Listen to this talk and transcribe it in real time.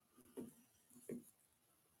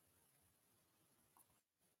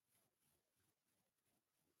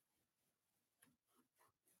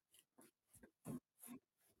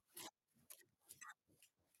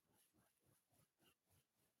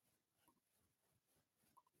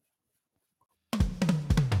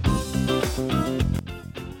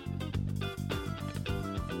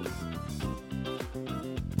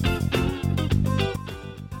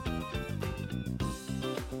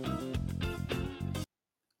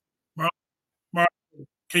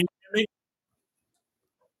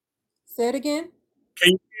Say it again.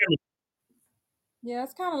 Can you hear me? Yeah,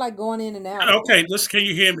 it's kind of like going in and out. Okay, can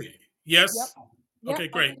you hear me? Yep. Yes? Yep. Okay, I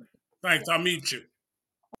great. can. Thanks. Yep. I'll mute you.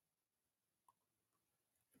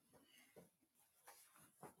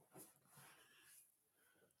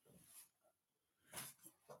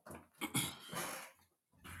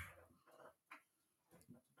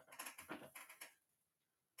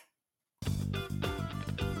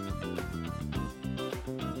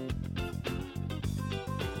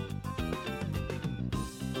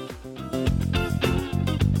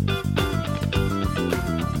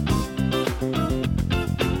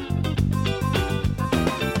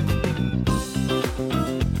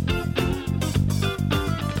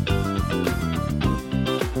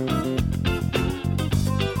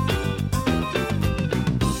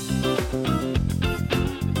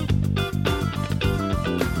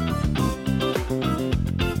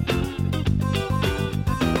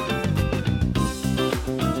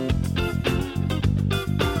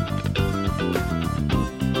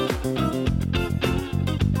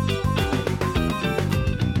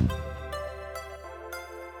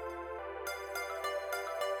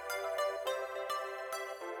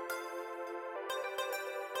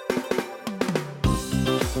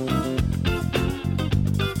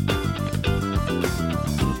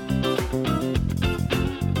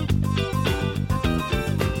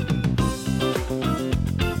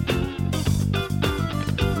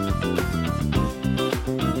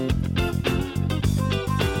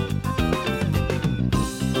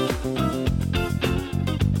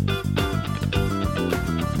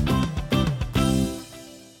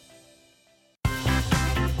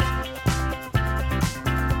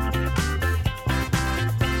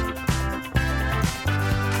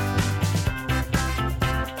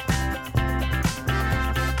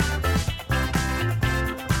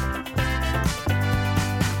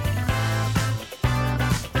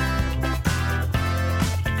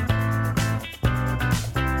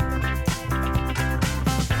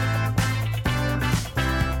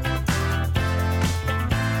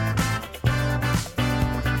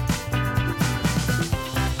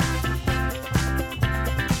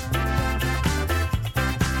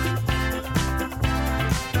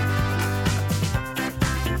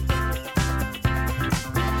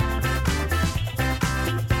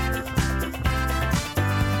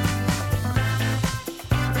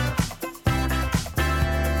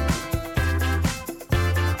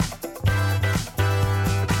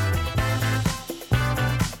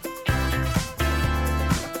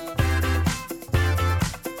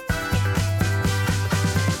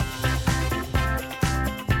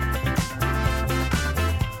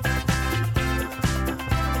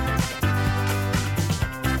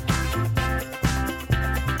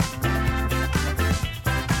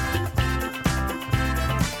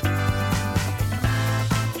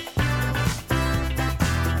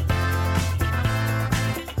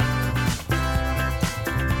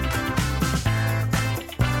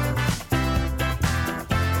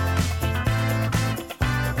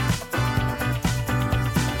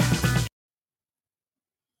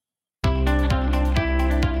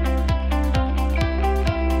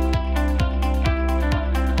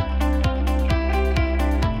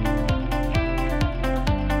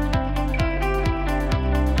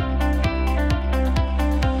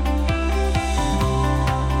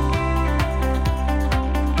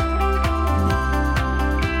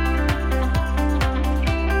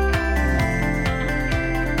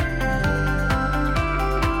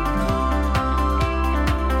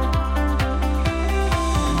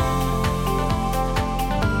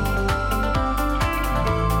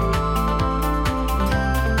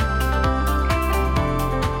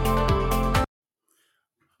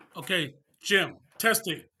 Okay, Jim,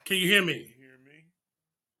 testing. Can you hear Can me? you hear me?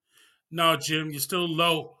 No, Jim, you're still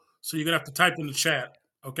low, so you're gonna have to type in the chat.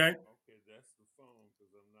 Okay. Okay, that's the phone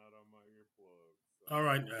because I'm not on my earplugs. So, All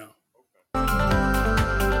right now.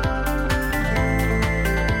 okay.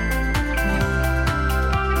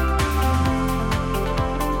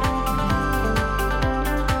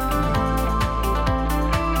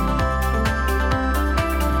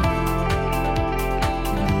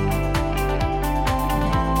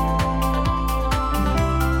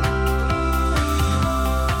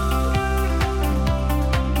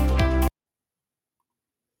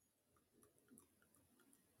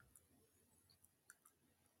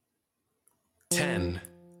 Ten,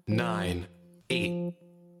 9, 8,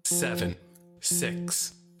 7,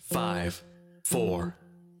 6, 5, 4,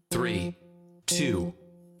 3, 2,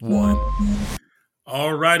 1.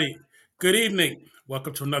 All righty. Good evening.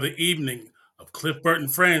 Welcome to another evening of Clifton Burt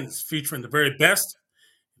and Friends, featuring the very best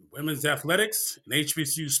in women's athletics and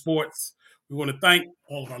HBCU sports. We want to thank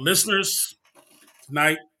all of our listeners.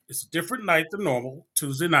 Tonight is a different night than normal,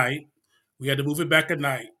 Tuesday night. We had to move it back a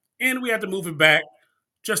night, and we had to move it back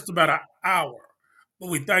just about an hour. But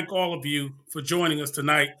we thank all of you for joining us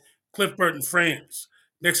tonight, Clifton Burt and Friends.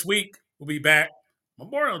 Next week, we'll be back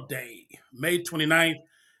Memorial Day, May 29th,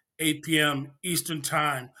 8 p.m. Eastern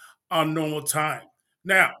Time, our normal time.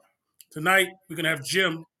 Now, tonight, we're going to have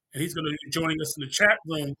Jim, and he's going to be joining us in the chat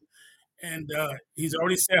room. And he's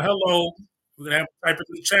already said hello. We're going to have him type it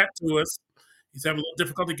in the chat to us. He's having a little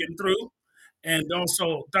difficulty getting through. And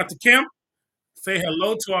also, Dr. Kemp, say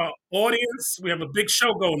hello to our audience. We have a big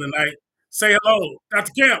show going tonight. Say hello,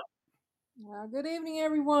 Dr. Kemp. Good evening,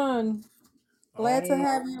 everyone. Glad to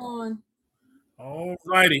have you on. All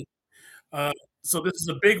righty. So this is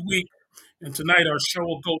a big week, and tonight our show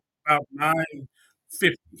will go about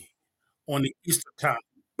 9:50 on the Eastern time,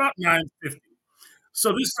 about 9:50.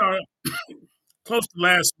 So this is our close to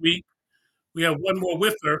last week. We have one more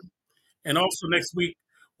with her, and also next week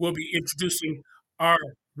we'll be introducing our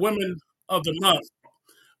Women of the Month.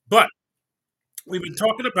 But we've been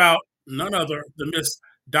talking about none other than Miss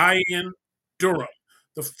Dianna Durham,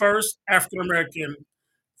 the first African American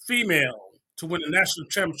female to win a national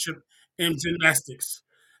championship in gymnastics.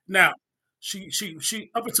 Now, she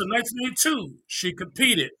up until 1982, she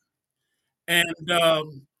competed, and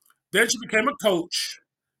then she became a coach.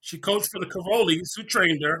 She coached for the Carolis, who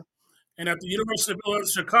trained her, and at the University of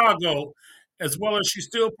Illinois Chicago, as well as she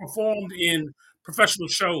still performed in professional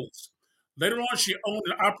shows. Later on, she owned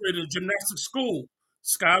and operated a gymnastics school,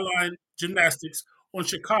 Skyline Gymnastics, on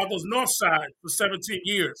Chicago's North Side for 17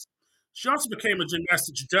 years. She also became a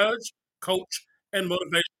gymnastics judge, coach, and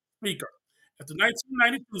motivational speaker. At the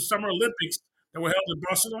 1992 Summer Olympics that were held in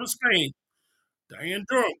Barcelona, Spain, Dianna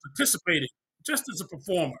Durham participated just as a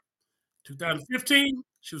performer. 2015,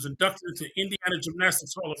 she was inducted into the Indiana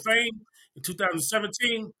Gymnastics Hall of Fame. In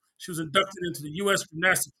 2017, she was inducted into the U.S.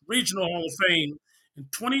 Gymnastics Regional Hall of Fame. In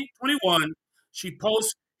 2021, she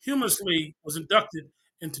posthumously was inducted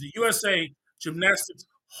into the USA Gymnastics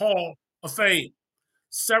Hall of Fame.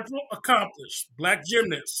 Several accomplished Black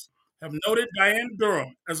gymnasts have noted Dianna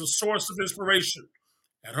Durham as a source of inspiration.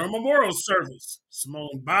 At her memorial service,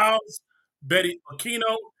 Simone Biles, Betty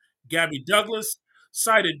Aquino, Gabby Douglas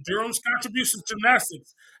cited Durham's contributions to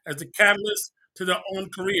gymnastics as the catalyst to their own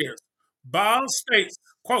careers. Biles states,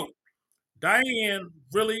 quote, Dianna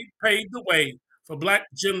really paved the way for Black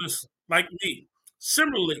gymnasts like me.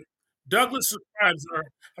 Similarly, Douglas describes her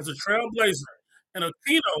as a trailblazer, and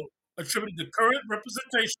Aquino attributed the current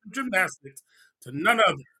representation of gymnastics to none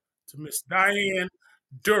other to Miss Dianna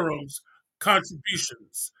Durham's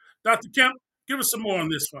contributions. Dr. Kemp, give us some more on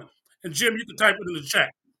this one. And Jim, you can type it in the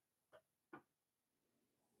chat.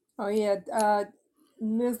 Oh yeah,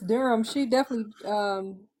 Miss Durham, she definitely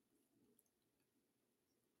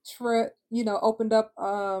opened up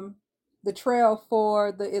the trail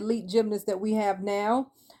for the elite gymnasts that we have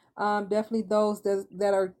now. Definitely those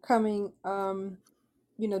that are coming down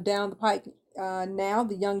the pike now,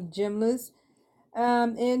 the young gymnasts.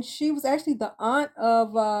 And she was actually the aunt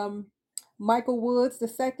of Michael Woods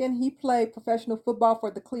II. He played professional football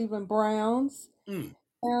for the Cleveland Browns. Mm.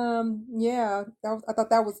 Yeah, I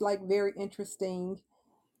thought that was like very interesting.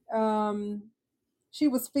 Um, she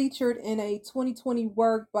was featured in a 2020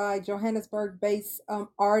 work by Johannesburg-based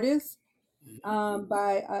artist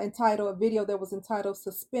by entitled a video that was entitled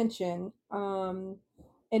 "Suspension," and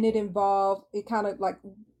it kind of like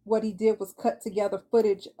what he did was cut together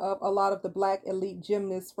footage of a lot of the Black elite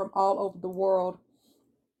gymnasts from all over the world.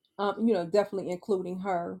 Definitely including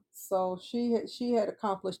her. So she had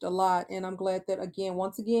accomplished a lot, and I'm glad that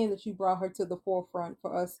once again, that you brought her to the forefront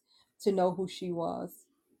for us to know who she was.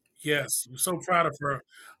 Yes, I'm so proud of her.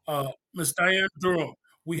 Miss Dianna Durham,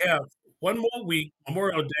 we have one more week,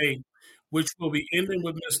 Memorial Day, which will be ending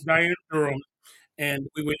with Miss Dianna Durham, and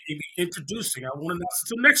we will be introducing, I won't announce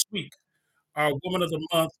until next week, our Woman of the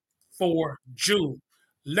Month for June.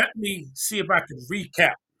 Let me see if I can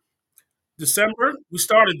recap. December, we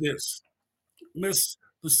started this. Miss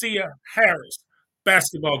Lucia Harris,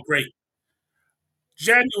 basketball great.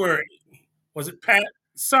 January, was it Pat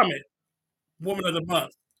Summit, Woman of the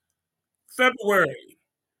Month? February,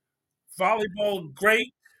 volleyball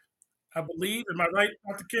great, I believe. Am I right,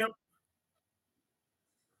 Dr. Kemp?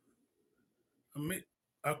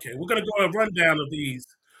 Okay, we're going to go a rundown of these.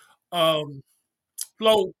 Um,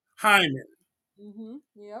 Flo Hyman.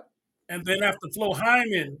 Yep. And then after Flo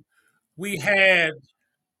Hyman, we had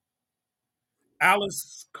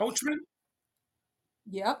Alice Coachman.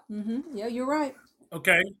 Yep. Yeah, you're right.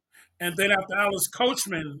 Okay. And then after Alice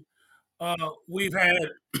Coachman, we've had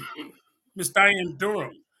Miss Dianna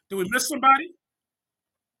Durham. Do we miss somebody?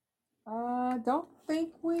 Don't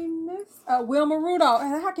think we missed Wilma Rudolph.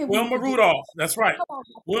 And how can we Wilma forget? Rudolph. That's right. Come on,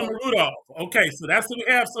 Wilma Wilma. Rudolph. Okay, so that's what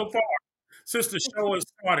we have so far since the show has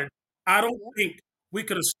started. I don't Yeah. think we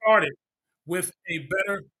could have started with a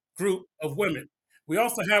better group of women. We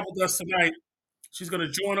also have with us tonight, she's going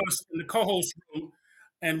to join us in the co host room,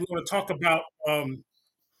 and we're going to talk about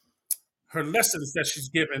her lessons that she's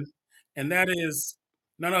given, and that is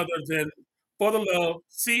none other than For the Love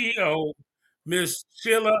CEO, Miss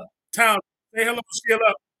Sheila Town. Say hello,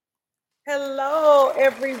 Sheila. Hello,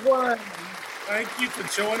 everyone. Thank you for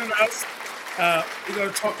joining us. We're going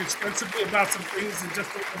to talk extensively about some things in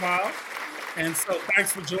just a little while. And so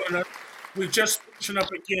thanks for joining us. We're just finishing up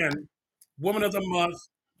again, Woman of the Month,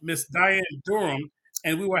 Miss Dianna Durham,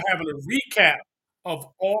 and we were having a recap of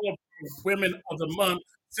all of the Women of the Month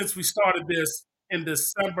since we started this in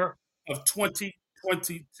December of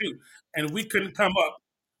 2022. And we couldn't come up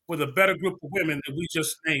with a better group of women that we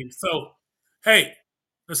just named. So, hey,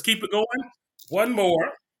 let's keep it going. One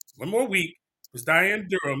more, one more week with Dianna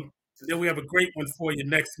Durham, and then we have a great one for you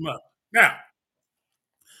next month. Now,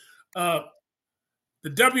 uh, the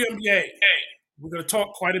WNBA, we're going to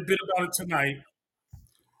talk quite a bit about it tonight.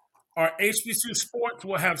 Our HBCU sports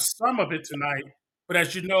will have some of it tonight, but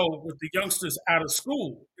as you know, with the youngsters out of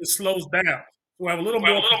school, it slows down. We'll have a little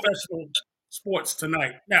more professional sports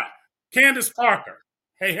tonight. Now, Candace Parker,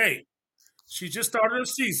 hey, she just started her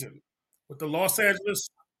season with the Los Angeles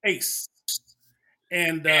Ace,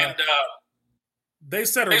 and they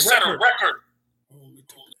set a record.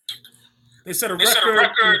 They set a record in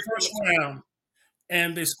the first round,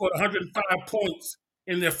 and they scored 105 points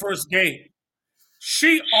in their first game.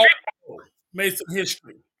 She also made some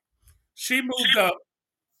history. She moved up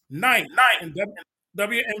ninth in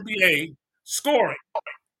WNBA, scoring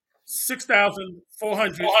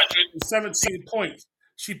 6,417 points.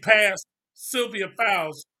 She passed Sylvia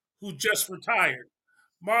Fowles, who just retired.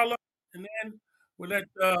 Marla, and then we'll let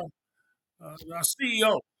our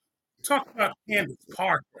CEO talk about Candace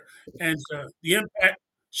Parker and the impact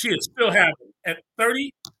she is still having at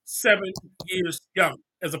 37 years young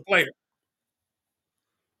as a player.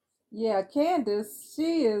 Yeah, Candace,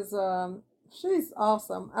 she's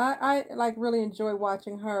awesome. I like really enjoy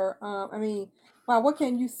watching her. I mean, wow, what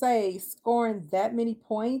can you say? Scoring that many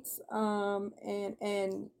points, and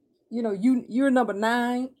you're number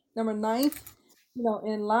ninth, in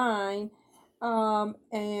line,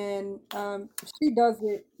 and she does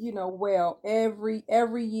it, well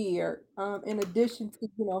every year. In addition to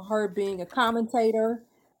her being a commentator,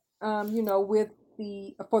 with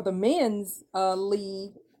the for the men's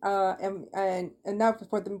league, and not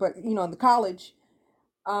for them, but in the college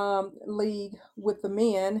league with the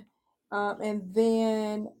men, and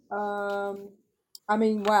then I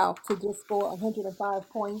mean, wow, to just score 105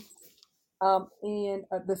 points in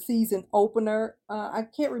the season opener. I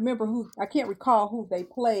can't recall who they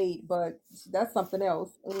played, but that's something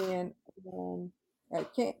else. And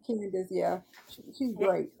Candace, yeah, she's Well,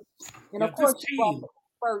 great. And yeah, of course, she brought the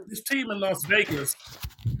first. this team in Las Vegas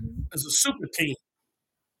is a super team.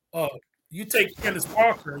 Uh, you take Candace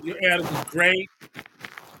Parker, you add it with Gray,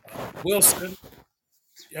 Wilson.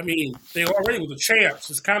 I mean, they already were the champs.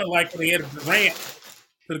 It's kind of like when they added Durant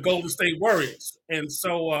to the Golden State Warriors, and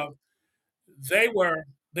so they were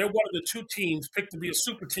they're one of the two teams picked to be a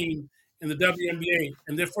super team in the WNBA.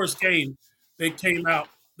 In their first game, they came out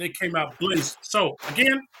blazing. So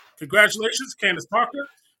again, congratulations, Candace Parker.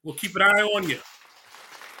 We'll keep an eye on you.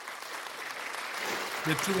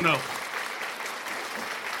 You're 2-0.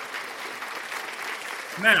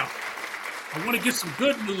 Now, I want to get some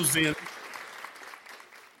good news in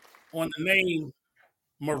on the name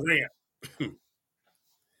Morant.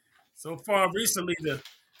 So far, recently, the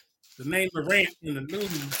name Morant in the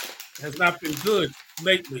news has not been good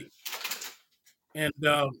lately. And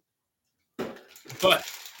but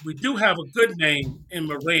we do have a good name in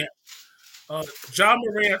Morant. John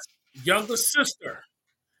Morant's younger sister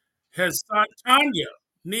has signed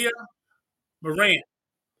Nia Morant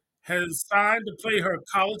has signed to play her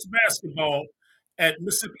college basketball at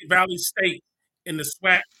Mississippi Valley State in the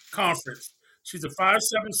SWAC conference. She's a 5'7"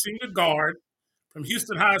 senior guard from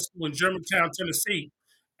Houston High School in Germantown, Tennessee,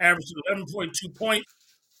 averaging 11.2 points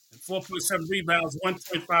and 4.7 rebounds,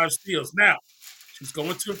 1.5 steals. Now, she's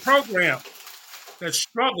going to a program that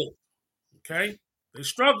struggled, okay? They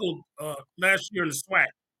struggled last year in the SWAC.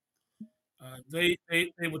 They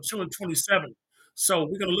were 2-27. So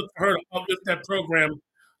we're going to look for her to uplift that program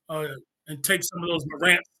uh, and take some of those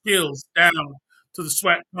Morant skills down to the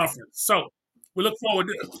SWAC conference. So we look forward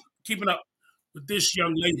to keeping up with this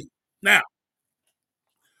young lady. Now,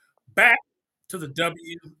 back to the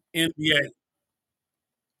WNBA.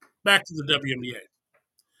 Back to the WNBA.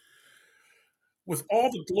 With all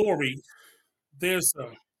the glory, there's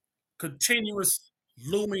a continuous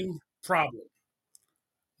looming problem.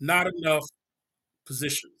 Not enough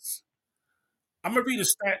positions. I'm going to read a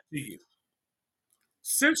stat to you.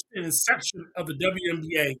 Since the inception of the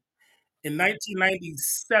WNBA in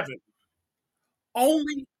 1997,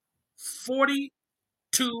 only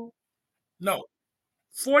 42, no,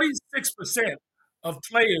 46% of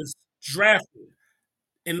players drafted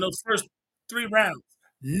in those first 3 rounds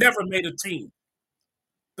never made a team.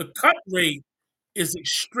 The cut rate is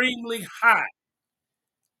extremely high,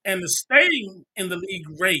 and the staying in the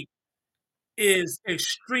league rate is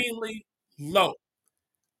extremely low.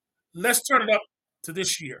 Let's turn it up to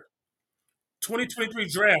this year. 2023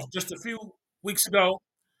 draft, just a few weeks ago,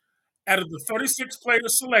 out of the 36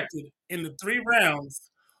 players selected in the 3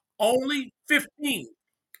 rounds, only 15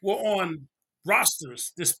 were on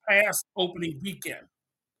rosters this past opening weekend.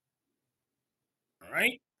 All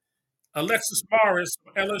right. Alexis Morris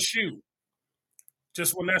from LSU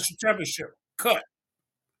just won national championship. Cut.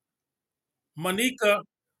 Monica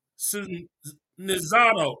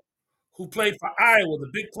Nizano, who played for Iowa, the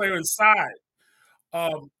big player inside,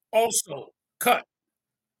 also cut.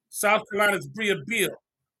 South Carolina's Bria Beal,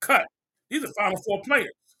 cut. These are Final Four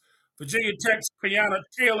players. Virginia Tech's Kayana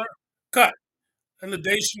Taylor, cut. And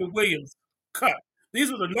Ladacia Williams, cut.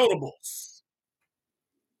 These are the notables.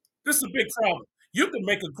 This is a big problem. You can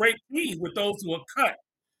make a great team with those who are cut.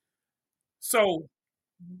 So,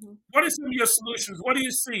 what are some of your solutions? What do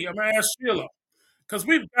you see? I'm gonna ask Sheila, because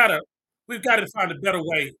we've got to find a better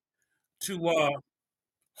way to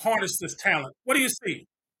harness this talent. What do you see,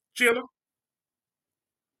 Sheila?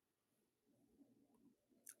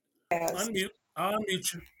 Yes. Unmute. I'll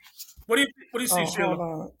unmute you. What do you see, Oh,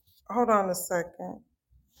 Sheila? hold on a second.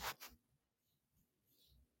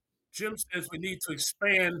 Jim says we need to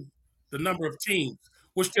expand the number of teams,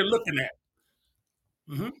 which they're looking at.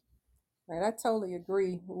 Mm-hmm. Right, I totally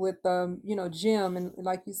agree with Jim, and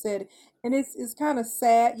like you said, and it's kind of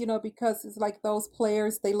sad, because it's like those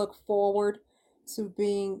players, they look forward to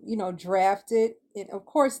being, drafted. And of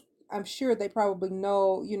course, I'm sure they probably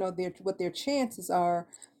know, their what their chances are,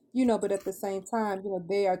 but at the same time,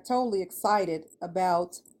 they are totally excited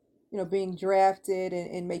about, being drafted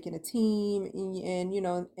and making a team,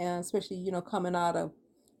 and especially, coming out of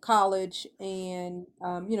college, and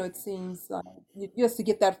it seems just to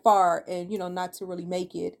get that far, and not to really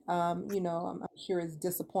make it, I'm sure it's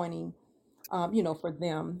disappointing, for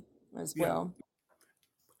them as Yeah. well.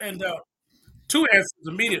 And two answers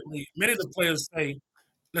immediately. Many of the players say,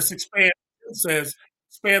 let's expand. Jim says,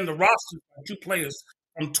 expand the roster by 2 players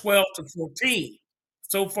from 12 to 14.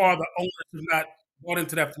 So far, the owners have not bought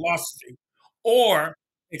into that philosophy. Or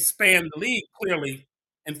expand the league clearly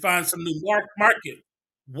and find some new market.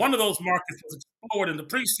 One of those markets was explored in the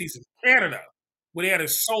preseason, Canada, where they had a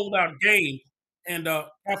sold out game. And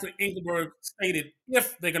Patrick Engelberg stated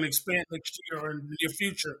if they're going to expand next year or in the near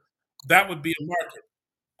future, that would be a market.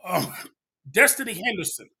 Destiny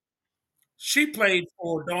Henderson, she played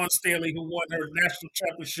for Dawn Staley, who won her national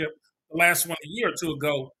championship, the last one a year or two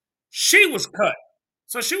ago. She was cut.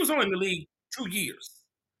 So she was only in the league 2 years.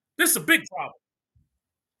 This is a big problem.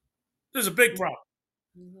 This is a big problem.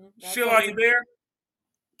 I Sheila, are totally you there?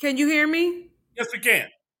 Can you hear me? Yes, we can.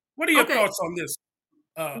 What are your Okay. thoughts on this?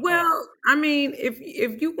 Well, I mean, if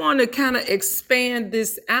you want to kind of expand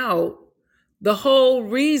this out, the whole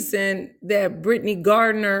reason that Brittney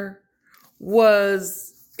Griner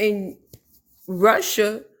was in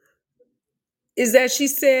Russia is that she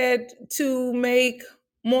said to make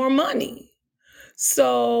more money.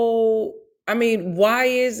 So, I mean, why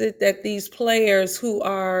is it that these players who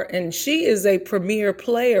are, and she is a premier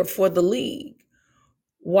player for the league,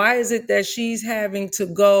 why is it that she's having to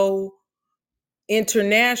go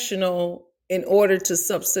international in order to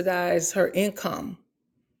subsidize her income?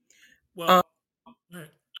 Well,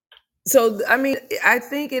 So, I mean, I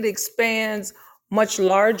think it expands much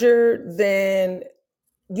larger than,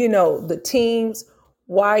 the teams.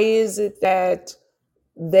 Why is it that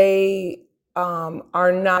they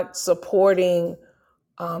are not supporting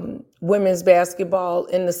women's basketball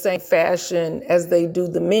in the same fashion as they do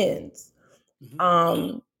the men's?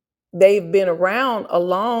 They've been around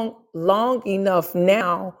long enough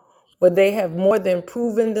now where they have more than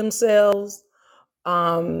proven themselves,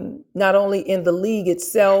 not only in the league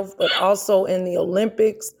itself, but also in the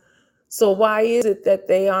Olympics. So why is it that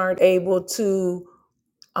they aren't able to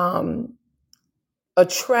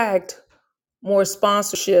attract more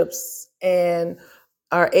sponsorships and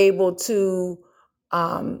are able to,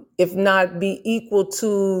 if not be equal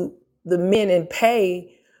to the men in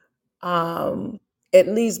pay at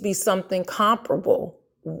least be something comparable?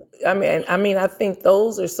 I think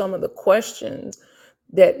those are some of the questions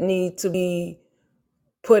that need to be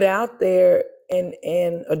put out there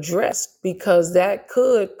and addressed, because that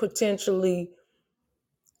could potentially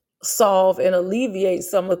solve and alleviate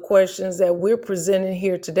some of the questions that we're presenting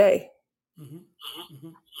here today. Mm-hmm.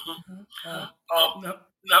 Yeah.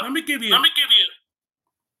 Now, let me give you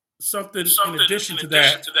something in addition to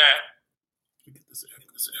that.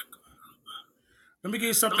 Let me give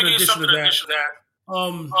you something in addition to that.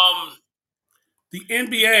 The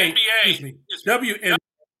NBA, excuse me, WNBA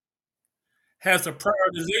has a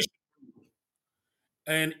prioritization,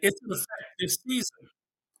 and it's in effect this season.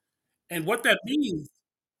 And what that means,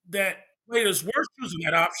 that players were choosing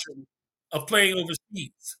that option of playing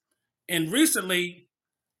overseas. And recently,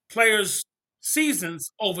 players'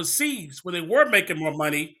 seasons overseas, where they were making more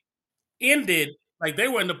money, ended, like they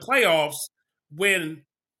were in the playoffs when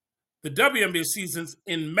the WNBA seasons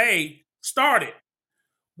in May started.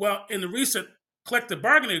 Well, in the recent collective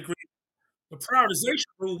bargaining agreement, the prioritization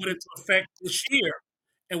rule went into effect this year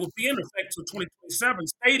and will be in effect until 2027,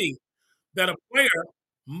 stating that a player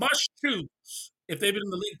must choose, if they've been in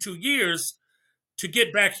the league 2 years, to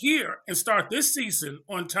get back here and start this season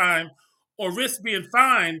on time, or risk being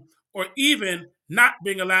fined or even not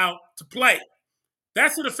being allowed to play.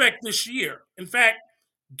 That's in effect this year. In fact,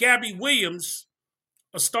 Gabby Williams,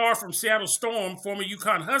 a star from Seattle Storm, former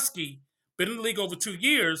UConn Husky, been in the league over 2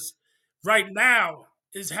 years, right now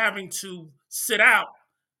is having to sit out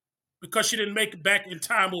because she didn't make it back in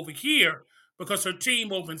time over here because her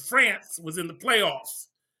team over in France was in the playoffs.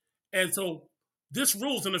 And so this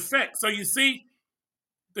rule's in effect. So you see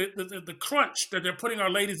the crunch that they're putting our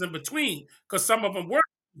ladies in between, because some of them were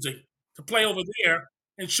choosing to play over there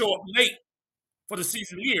and show up late for the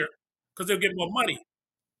season here because they'll get more money.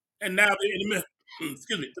 And now they're in the middle,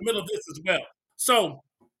 the middle of this as well. So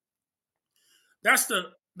that's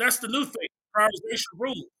the new thing. Prioritization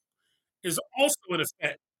rule is also in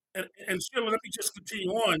effect. And Sheila, let me just continue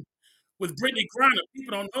on with Brittney Griner.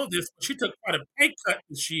 People don't know this, but she took quite a pay cut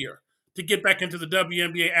this year to get back into the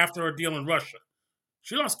WNBA after her deal in Russia.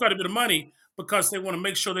 She lost quite a bit of money because they want to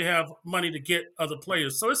make sure they have money to get other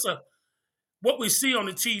players. So it's what we see on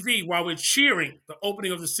the TV while we're cheering the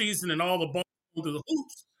opening of the season and all the balls to the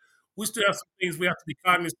hoops. We still have some things we have to be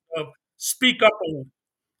cognizant of, speak up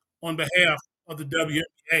on behalf of the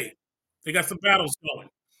WNBA. They got some battles going.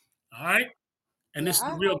 All right, and Yeah, this is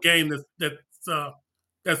I the real hope. game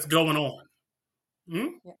that's going on. Hmm?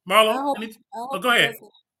 Yeah, I Marlo, hope. I oh, hope go it ahead.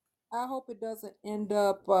 doesn't. I hope it doesn't end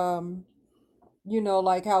up.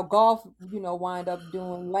 Like how golf, wind up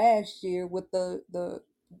doing last year with the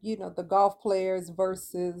golf players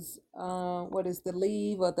versus what is the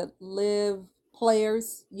leave or the live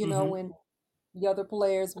players. Mm-hmm. When the other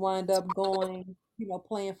players wind up going,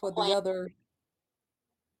 playing for the other,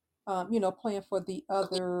 playing for the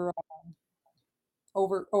other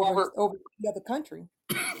over the other country.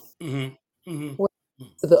 Mm-hmm. Mm-hmm. Went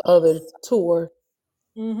to the other tour.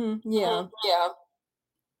 Yeah,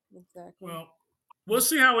 exactly. Well, we'll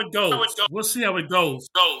see how it goes. We'll see how it goes.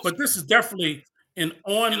 But this is definitely an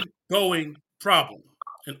ongoing problem.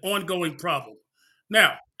 An ongoing problem.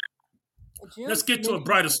 Now, let's Jim get to a mentioned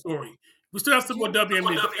brighter story. We still have some more Jim.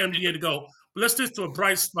 WNBA to go. But let's get to a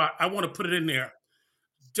bright spot. I want to put it in there.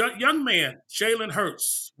 Young man, Jalen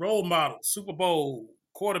Hurts, role model, Super Bowl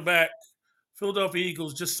quarterback, Philadelphia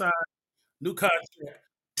Eagles, just signed new contract,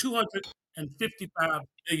 $255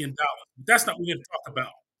 million. That's not what we're going to talk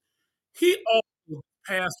about. He also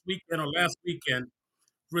past weekend or last weekend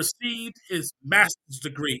received his master's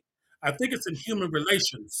degree. I think it's in human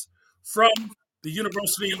relations from the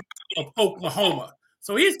University of Oklahoma.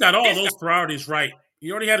 So he's got all those priorities right. He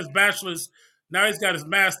already had his bachelor's, now he's got his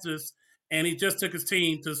master's, and he just took his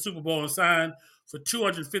team to the Super Bowl and signed for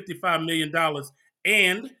 $255 million.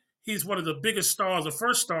 And he's one of the biggest stars, the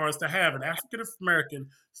first stars to have an African American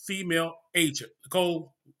female agent,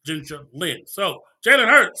 Nicole Ginger Lynn. So Jalen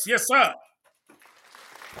Hurts, yes, sir.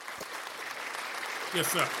 Yes,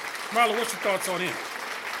 sir. Marla, what's your thoughts on him?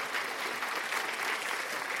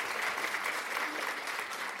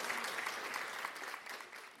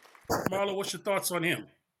 Marla, what's your thoughts on him?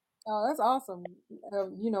 Oh, that's awesome.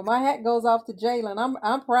 My hat goes off to Jalen.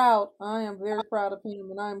 I'm proud. I am very proud of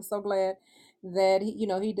him, and I'm so glad that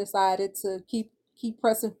he decided to keep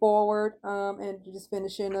pressing forward, and just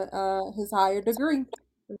finishing his higher degree.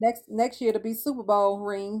 Next year to be Super Bowl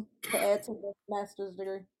ring to add to the master's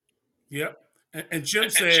degree. Yep. And Jim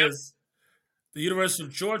says the University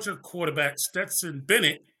of Georgia quarterback Stetson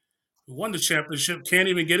Bennett, who won the championship, can't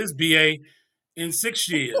even get his BA in 6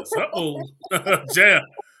 years. Jam.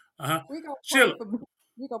 Uh-huh. We gonna pray Sheila, for we gonna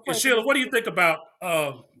yeah, pray for Sheila, Miss. what do you think about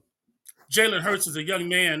Jalen Hurts as a young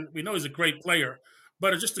man? We know he's a great player,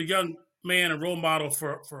 but just a young man and role model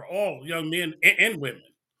for all young men and women.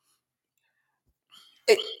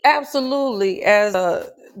 Absolutely. As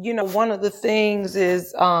one of the things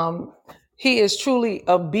is he is truly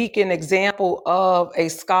a beacon example of a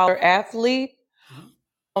scholar athlete. Mhm.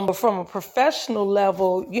 But from a professional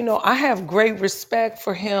level, I have great respect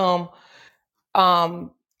for him.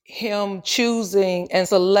 Him choosing and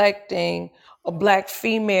selecting a Black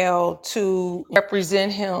female to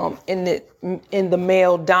represent him in the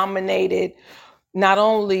male dominated not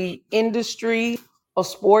only industry of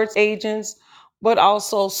sports agents but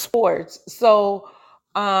also sports. So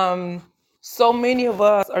many of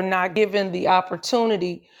us are not given the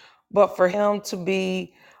opportunity, but for him to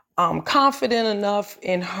be confident enough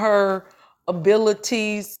in her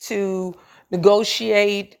abilities to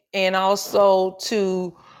negotiate and also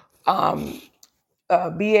to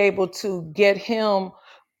be able to get him.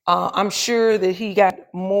 I'm sure that he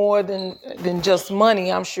got more than just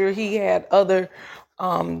money. I'm sure he had other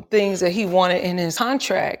things that he wanted in his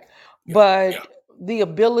contract, Yeah. but the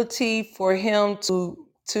ability for him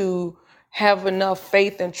to have enough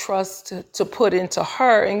faith and trust to put into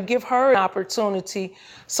her and give her an opportunity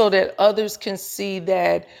so that others can see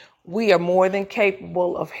that we are more than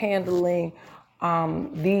capable of handling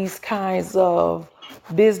these kinds of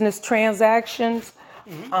business transactions,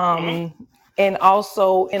 and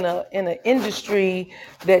also in an industry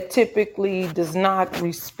that typically does not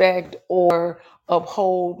respect or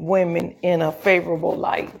uphold women in a favorable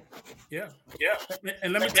light. Yeah. Yeah.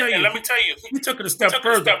 And let me tell And you, let me tell you, he took it a he step took it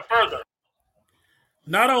a further. step further.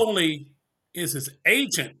 Not only is his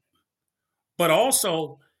agent, but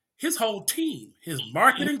also his whole team, his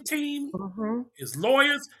marketing team, Mm-hmm. his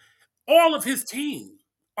lawyers, all of his team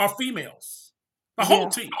are females. The whole Yeah.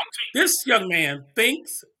 team. This young man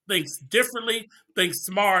thinks differently, thinks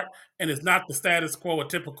smart, and is not the status quo, a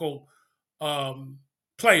typical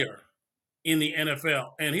player in the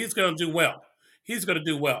NFL. And he's going to do well. He's going to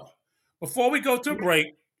do well. Before we go to a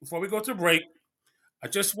break, I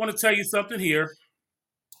just want to tell you something here.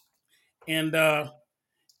 And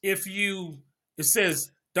it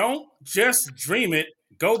says, don't just dream it,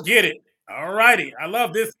 go get it. All righty. I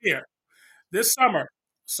love this here. This summer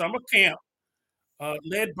camp,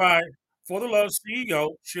 led by For the Love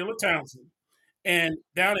CEO, Sheila Townsend, and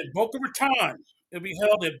down at Boca Raton. It'll be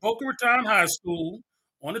held at Boca Raton High School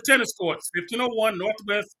on the tennis courts, 1501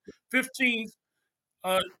 Northwest 15th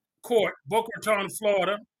Court, Boca Raton,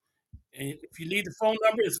 Florida. And if you need the phone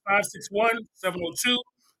number, it's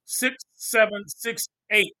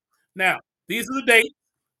 561-702-6768. Now, these are the dates.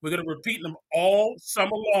 We're going to repeat them all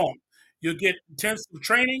summer long. You'll get intensive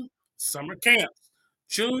training, summer camps,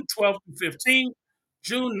 June 12th through 15th,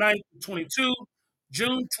 June 9th through 22,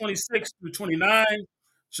 June 26th through 29,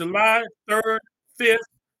 July 3rd, 5th,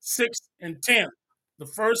 6th, and 10th. The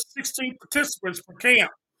first 16 participants per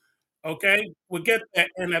camp, okay, we'll get that.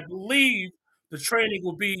 And I believe the training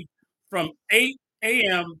will be from 8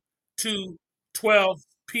 a.m. to 12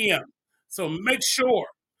 p.m. So make sure,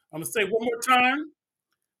 I'm going to say one more time,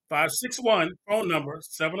 561 phone number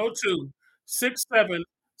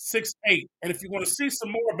 702-6768. And if you want to see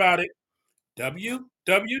some more about it, www.tinyurl,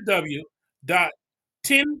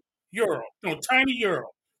 no, tinyurl,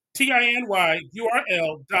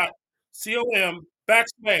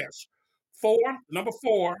 tinyurl.com/4, number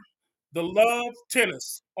 4, the love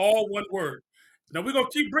tennis, all one word. Now we're going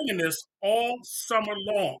to keep bringing this all summer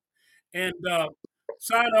long. And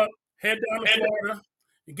sign up, head down to Florida,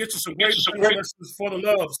 and get you some great lessons for the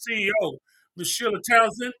love. CEO, Ms. Sheila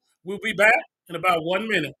Townsend. We'll be back in about 1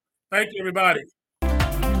 minute. Thank you, everybody.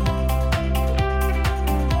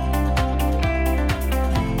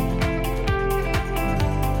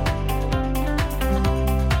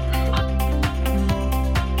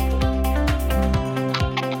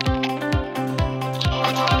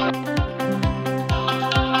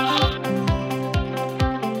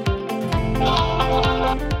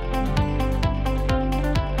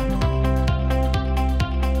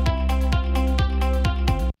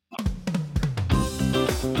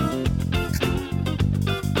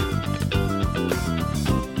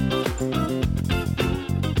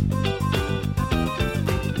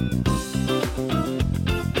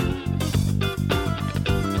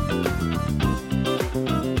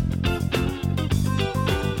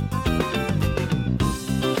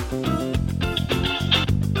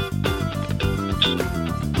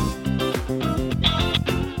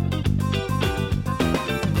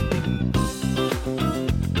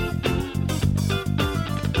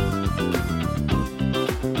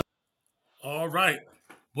 right.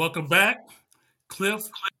 Welcome back. Cliff,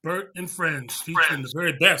 Burt, and Friends, featuring the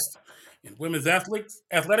very best in women's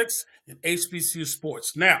athletics, and HBCU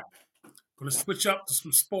sports. Now, I'm going to switch up to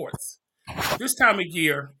some sports. This time of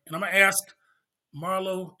year, and I'm going to ask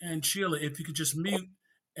Marlo and Sheila if you could just mute,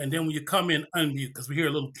 and then when you come in, unmute, because we hear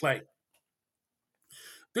a little play.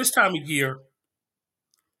 This time of year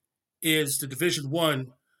is the Division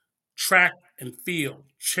One track and field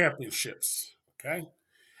championships. Okay.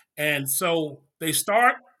 And so they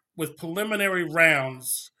start with preliminary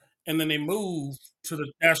rounds and then they move to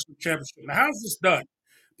the national championship. Now, how's this done?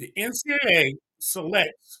 The NCAA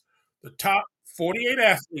selects the top 48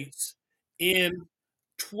 athletes in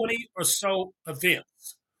 20 or so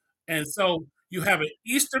events. And so you have an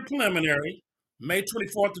Eastern preliminary, May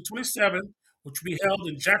 24th to 27th, which will be held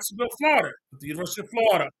in Jacksonville, Florida, at the University of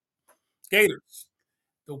Florida Gators.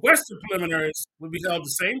 The Western preliminaries will be held the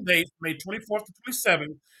same date, May 24th to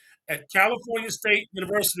 27th, at California State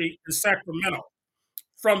University in Sacramento.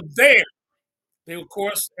 From there, they, of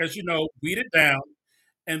course, as you know, weed it down.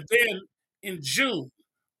 And then in June,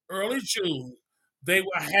 early June, they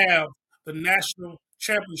will have the national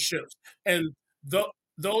championships. And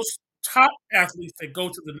those top athletes that go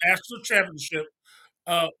to the national championship,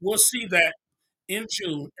 we'll see that in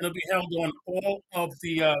June. It'll be held on all of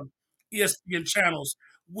the ESPN channels.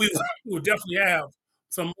 We will definitely have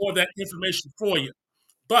some more of that information for you.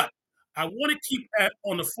 But I want to keep that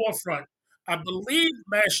on the forefront. I believe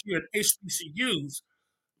last year at HBCUs,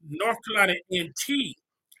 North Carolina A&T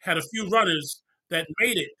had a few runners that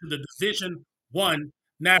made it to the Division One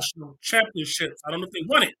national championships. I don't know if they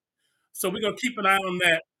won it, so we're gonna keep an eye on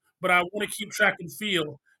that. But I want to keep track and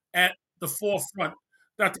field at the forefront.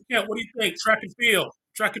 Dr. Kent, what do you think? Track and field.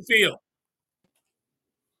 Track and field.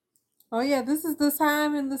 Oh yeah, this is the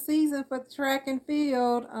time in the season for track and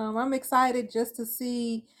field. I'm excited just to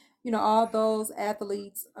see, all those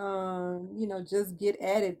athletes, just get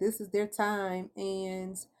at it. This is their time,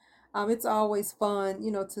 and it's always fun,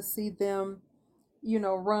 to see them,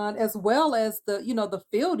 run as well as the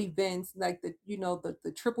field events like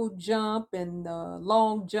the triple jump and the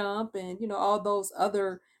long jump and all those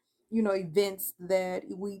other events that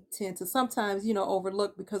we tend to sometimes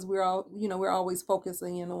overlook because we're always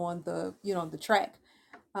focusing in on the track.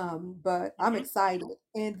 But I'm Mhm. excited.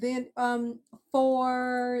 And then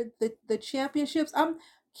for the championships, I'm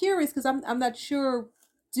curious because I'm not sure.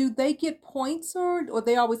 Do they get points or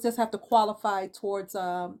they always just have to qualify towards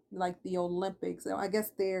like the Olympics? So I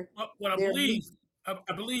guess Well, what I they're believe, least.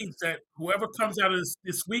 I believe that whoever comes out of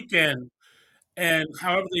this weekend and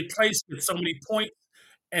however they place gets so many points,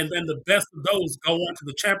 and then the best of those go on to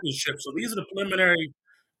the championship. So these are the preliminary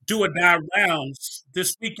do or die rounds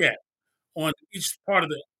this weekend on each part of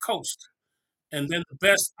the coast. And then the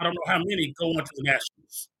best, I don't know how many, go on to the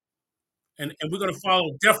Nationals. And we're going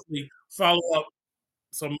to definitely follow up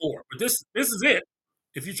some more. But this is it.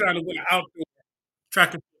 If you're trying to win an outdoor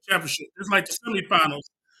track and field championship, this is like the semifinals.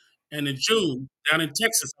 And in June, down in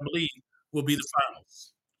Texas, I believe, will be the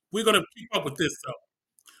finals. We're going to keep up with this, though.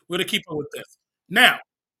 We're going to keep up with this. Now,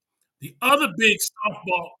 the other big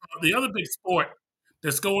sport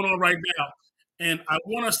that's going on right now, and I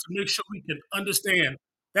want us to make sure we can understand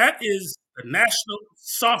that is the National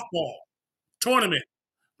Softball Tournament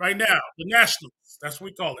right now. The Nationals, that's what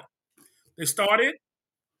we call it. They started,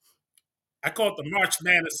 I call it the March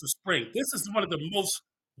Madness of spring. This is one of the most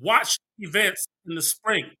watched events in the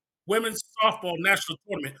spring. Women's Softball National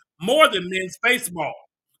Tournament, more than men's baseball.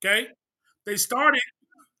 Okay? They started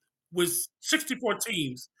with 64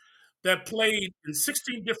 teams that played in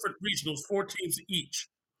 16 different regionals, 4 teams each.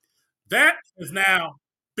 That has now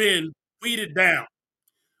been weeded down.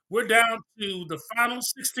 We're down to the final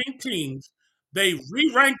 16 teams. They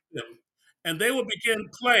re-ranked them, and they will begin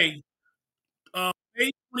play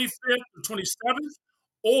May 25th through 27th,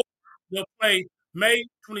 or they'll play May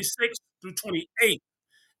 26th through 28th.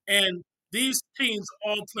 And these teams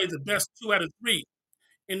all play the best 2 out of 3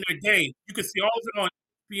 in their game. You can see all of it on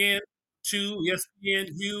ESPN2,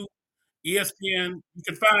 ESPNU, ESPN. You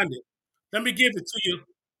can find it. Let me give it to you.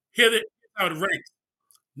 Here's how it ranks.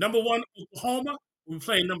 Number 1, Oklahoma. We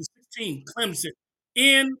play number 16, Clemson,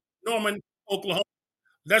 in Norman, Oklahoma.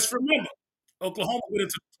 Let's remember, Oklahoma went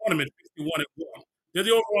into the tournament 51-1. They're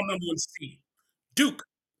the overall number 1 seed. Duke,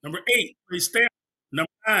 number 8, plays Stanford,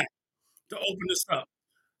 number 9, to open this up.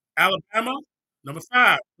 Alabama, number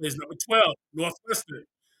 5, plays number 12, Northwestern.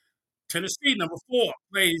 Tennessee, number 4,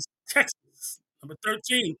 plays Texas. Number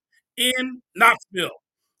 13, in Knoxville.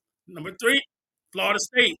 Number 3, Florida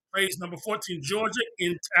State plays number 14, Georgia,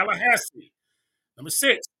 in Tallahassee. Number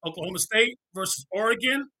 6, Oklahoma State versus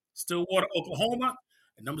Oregon, Stillwater, Oklahoma.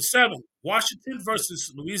 And number 7, Washington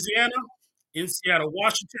versus Louisiana in Seattle,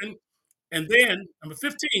 Washington. And then number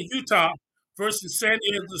 15, Utah versus San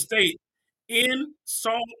Diego State in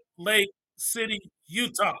Salt Lake City,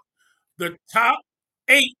 Utah. The top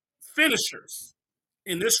 8 finishers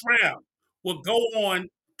in this round will go on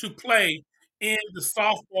to play in the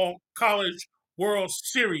Softball College World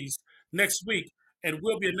Series next week. And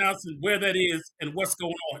we'll be announcing where that is and what's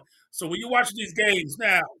going on. So when you're watching these games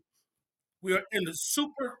now, we are in the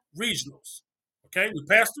super regionals. Okay, we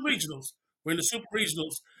passed the regionals. We're in the super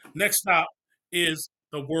regionals. Next stop is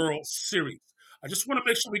the World Series. I just want to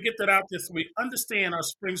make sure we get that out there so we understand our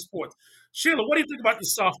spring sports. Sheila, what do you think about the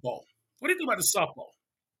softball? What do you think about the softball?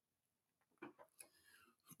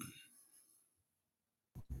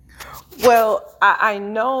 Well, I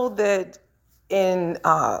know that in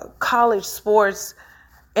college sports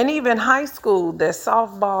and even high school, that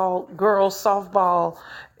softball, girls softball,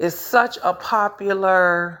 is such a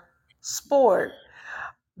popular sport.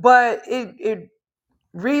 But it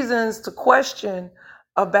reasons to question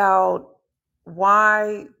about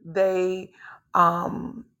why they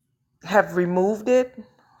um, have removed it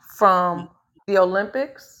from the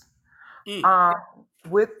Olympics, Mm, um,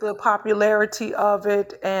 with the popularity of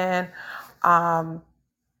it, and um,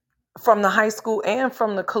 from the high school and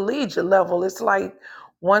from the collegiate level. It's like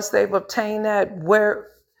once they've obtained that, where,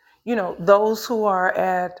 those who are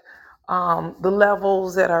at the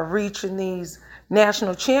levels that are reaching these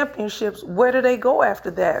national championships, where do they go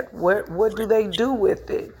after that? What do they do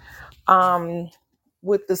with it? Um,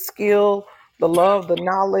 with the skill, the love, the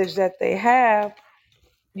knowledge that they have,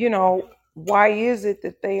 why is it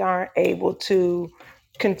that they aren't able to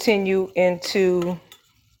continue into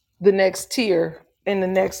the next tier in the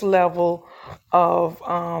next level of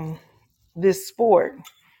this sport?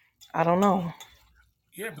 I don't know.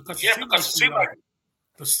 yeah, because it seems like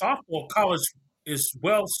the softball college is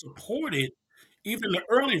well supported. Even the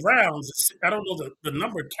early rounds, I don't know the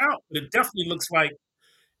number count, but it definitely looks like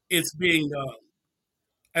it's being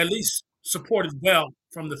at least supported well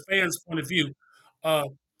from the fans' point of view. Uh,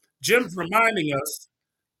 Jim's reminding us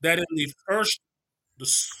that in the first the,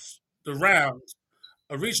 the rounds,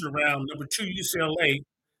 a regional round, number 2 UCLA,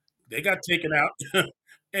 they got taken out,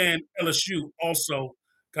 and LSU also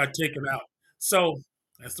got taken out. So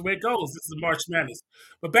that's the way it goes. This is March Madness.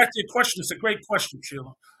 But back to your question, it's a great question,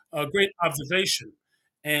 Sheila. A great observation,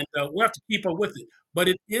 and we'll have to keep up with it. But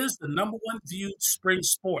it is the number 1 viewed spring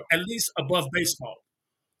sport, at least above baseball.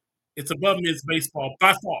 It's above men's baseball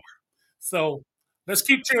by far. So let's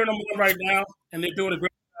keep cheering them on right now, and they're doing a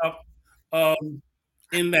great job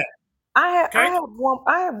in that. Okay,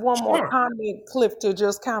 I have one more sure. comment, Cliff, to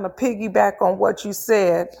just kind of piggyback on what you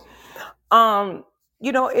said. Um,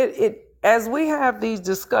 it as we have these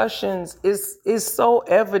discussions, is so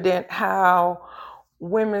evident how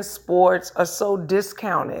women's sports are so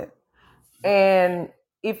discounted. And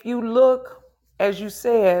if you look, as you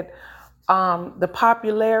said, the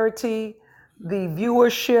popularity, the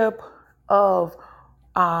viewership of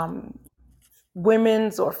um,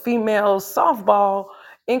 women's or female softball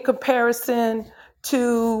in comparison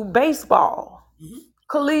to baseball, Mhm.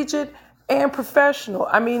 collegiate and professional.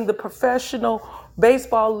 I mean, the professional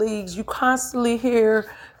baseball leagues, you constantly hear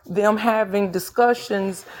them having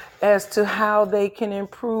discussions as to how they can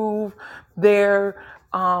improve their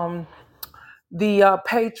the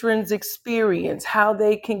patrons experience, how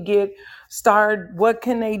they can get start, what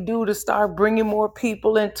can they do to start bringing more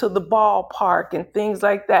people into the ballpark and things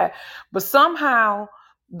like that. But somehow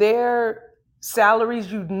their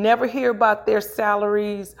salaries, you never hear about their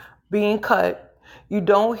salaries being cut. You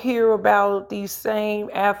don't hear about these same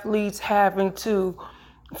athletes having to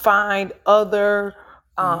find other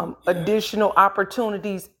additional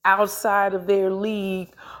opportunities outside of their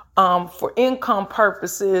league for income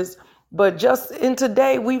purposes. But just in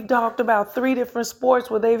today, we've talked about 3 different sports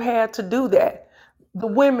where they've had to do that. The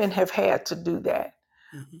women have had to do that.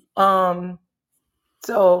 Mhm. Um,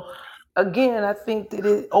 so again, I think that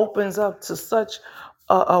it opens up to such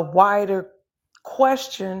a wider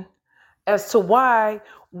question as to why,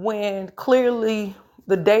 when clearly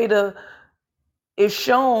the data is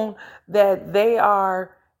shown that they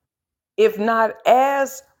are, if not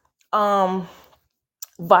as um,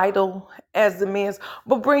 vital as the men's,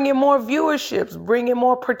 but bringing more viewerships, bringing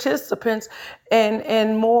more participants,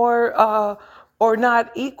 and more or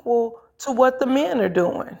not equal to what the men are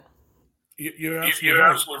doing. You're absolutely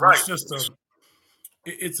right, and it's just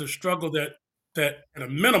it's a struggle that at a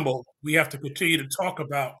minimal we have to continue to talk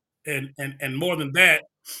about, and more than that,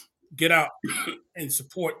 get out and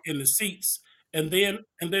support in the seats, and then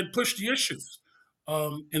push the issues.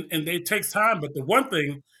 And it takes time, but the one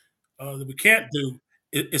thing that we can't do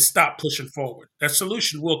is stop pushing forward. That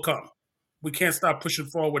solution will come. We can't stop pushing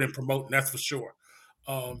forward and promoting. That's for sure.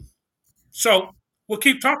 Um, so we'll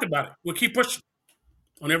keep talking about it. We'll keep pushing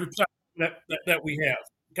on every platform that we have.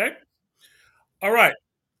 Okay. All right.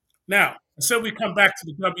 Now, so we come back to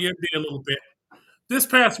the WNBA a little bit. This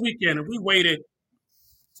past weekend, and we waited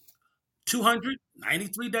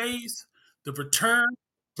 293 days to return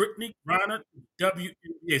Brittney Griner to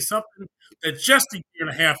WNBA, something that just a year and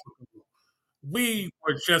a half ago we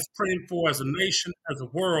were just praying for as a nation, as a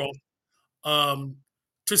world, um,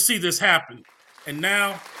 to see this happen. And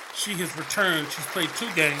now she has returned. She's played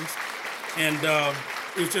 2 games, and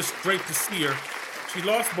it was just great to see her. She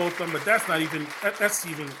lost both of them, but that's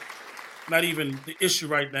even not even the issue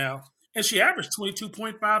right now. And she averaged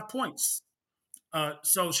 22.5 points.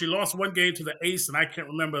 So she lost 1 game to the Ace, and I can't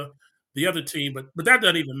remember the other team, but that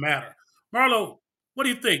doesn't even matter. Marlo, what do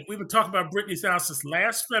you think? We've been talking about Brittney's house since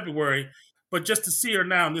last February, but just to see her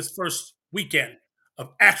now in this first weekend of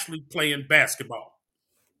actually playing basketball.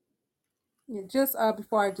 Yeah, just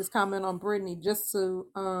before I just comment on Brittany, just to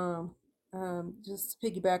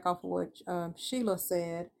piggyback off of what Sheila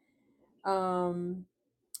said, um,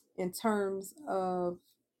 in terms of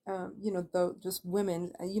the just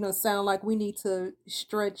women, sound like we need to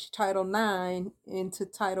stretch Title 9 into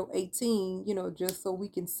Title 18, just so we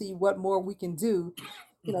can see what more we can do,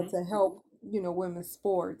 Mm-hmm. to help women's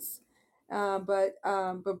sports. But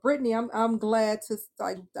Brittany, I'm glad to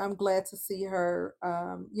I'm glad to see her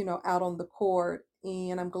out on the court,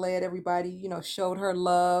 and I'm glad everybody showed her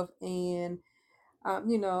love, and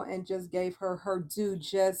and just gave her her due,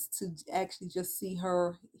 just to actually just see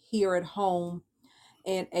her here at home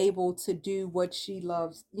and able to do what she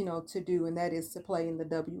loves, to do, and that is to play in the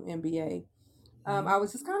WNBA. Mm-hmm. I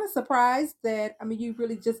was just kind of surprised that, I mean, you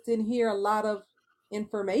really just didn't hear a lot of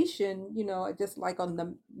information, just like on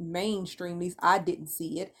the mainstream. At least I didn't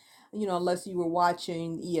see it, unless you were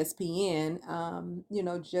watching ESPN.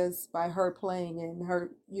 Just by her playing in her,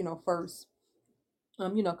 first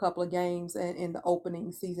couple of games and in the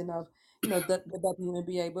opening season of the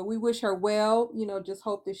WNBA. But we wish her well. Just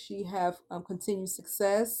hope that she have continued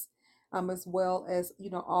success, as well as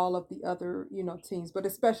all of the other teams, but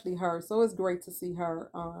especially her. So it's great to see her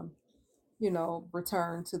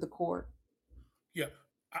return to the court. Yeah,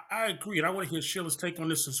 I agree, and I want to hear Sheila's take on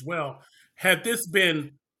this as well. Had this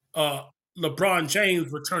been uh, LeBron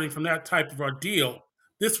James returning from that type of ordeal,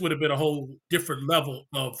 this would have been a whole different level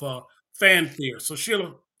of fanfare. So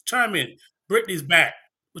Sheila, chime in. Brittany's back.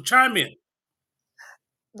 Well, chime in.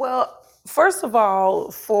 Well, first of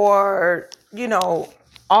all, for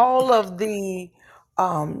all of the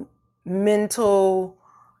um, mental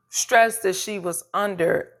stress that she was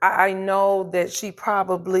under, I know that she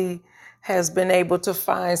probably has been able to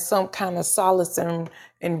find some kind of solace and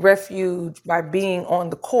refuge by being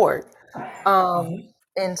on the court. Um, Mm-hmm.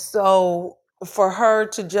 and so for her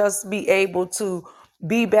to just be able to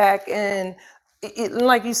be back in,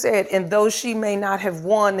 like you said, and though she may not have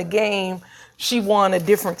won the game, she won a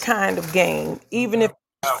different kind of game, No even if doubt.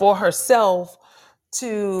 it's for herself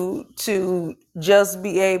to just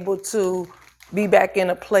be able to be back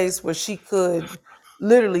in a place where she could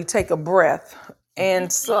literally take a breath. Mm-hmm.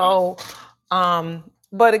 And so,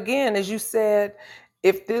 but again, as you said,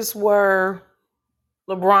 if this were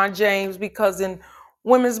LeBron James, because in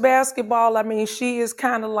women's basketball, I mean, she is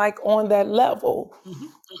kind of like on that level. Mm-hmm.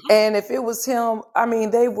 And if it was him, I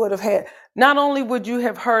mean, they would have had, not only would you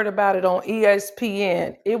have heard about it on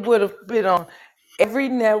ESPN, it would have been on every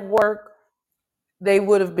network. They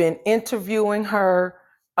would have been interviewing her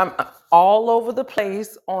all over the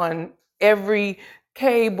place on every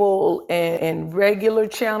cable and regular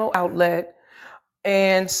channel outlet.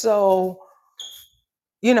 And so,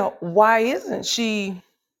 why isn't she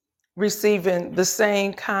receiving the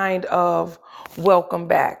same kind of welcome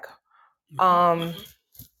back? Mm-hmm. Um,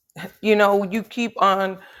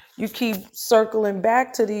 you keep circling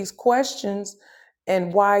back to these questions,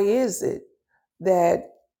 and why is it that,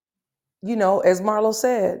 as Marlo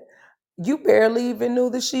said, you barely even knew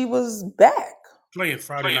that she was back? Playing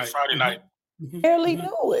Friday night. Mm-hmm. Mm-hmm. Barely Mm-hmm.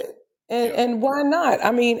 knew it. And Yeah. and why not?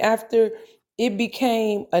 I mean, after it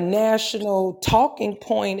became a national talking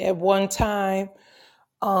point at one time,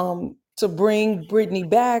 to bring Brittany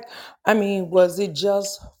back, I mean, was it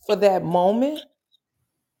just for that moment?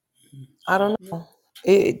 I don't Yeah. know.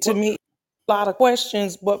 It, to Well, me, a lot of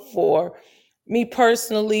questions, but for me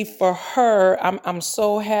personally, for her, I'm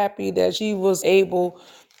so happy that she was able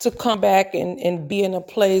to come back and be in a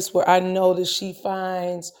place where I know that she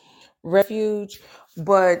finds refuge.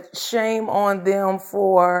 But shame on them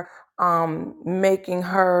for making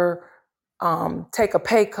her take a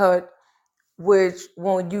pay cut which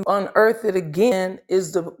when you unearth it again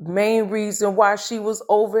is the main reason why she was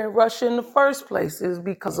over in Russia in the first place, is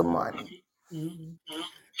because of money. Mhm.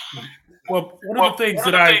 Well, one of the things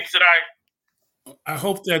that I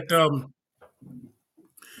hope that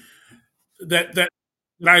that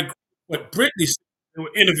I agree with what Brittney said. They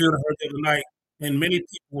were interviewing her the other night, and many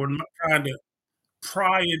people were trying to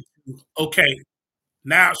pry into, okay,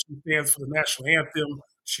 now she stands for the national anthem.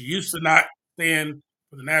 She used to not stand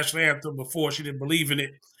for the national anthem before. She didn't believe in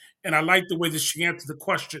it. And I like the way that she answered the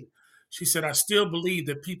question. She said, I still believe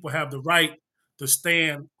that people have the right to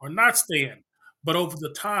stand or not stand. But over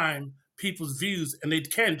the time, people's views, and they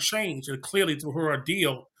can change. And clearly through her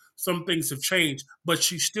ordeal, some things have changed. But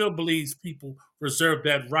she still believes people reserve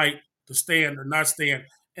that right to stand or not stand.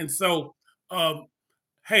 And so, um,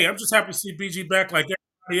 hey, I'm just happy to see BG back like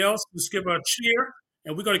everybody else. Let's give her a cheer,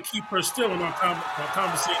 and we're going to keep her still in our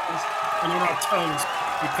conversations and on our tongues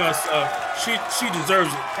because she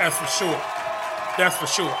deserves it. That's for sure. That's for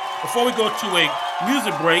sure. Before we go to a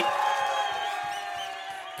music break,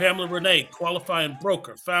 Pamela Renee, qualifying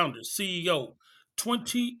broker, founder, CEO,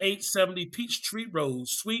 2870 Peachtree Road,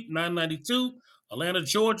 Suite 992, Atlanta,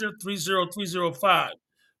 Georgia, 30305.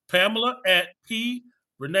 Pamela at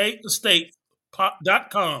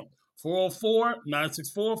preneeestate.com,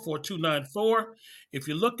 404-964-4294. If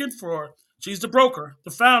you're looking for, she's the broker,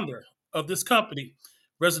 the founder of this company,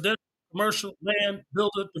 residential, commercial, land,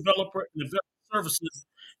 builder, developer, and investment services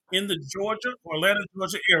in the Georgia or Atlanta,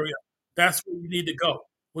 Georgia area. That's where you need to go.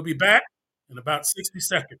 We'll be back in about 60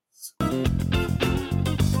 seconds.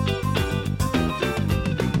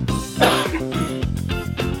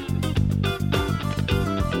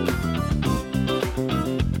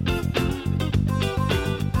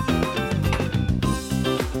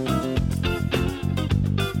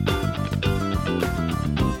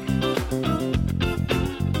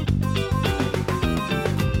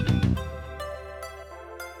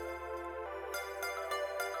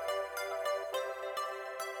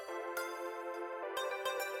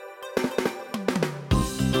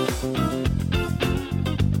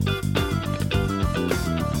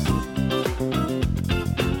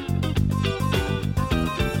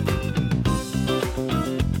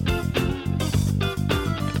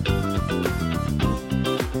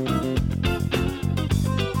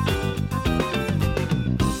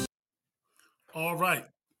 All right.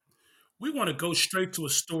 We want to go straight to a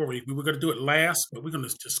story. We were going to do it last, but we're going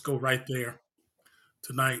to just go right there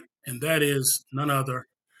tonight. And that is none other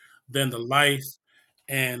than the life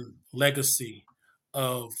and legacy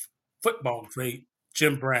of football great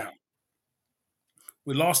Jim Brown.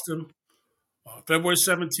 We lost him February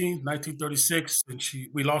 17th, 1936, and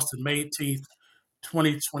we lost him May 18th,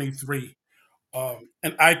 2023.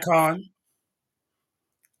 An icon,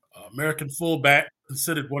 American fullback,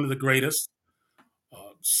 considered one of the greatest,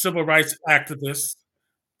 civil rights activist,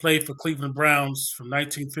 played for Cleveland Browns from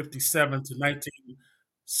 1957 to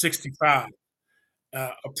 1965.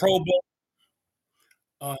 A Pro Bowl,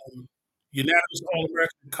 um, unanimous All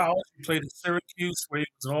American college. He played at Syracuse, where he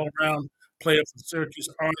was an all around player for Syracuse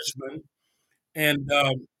Irishman. And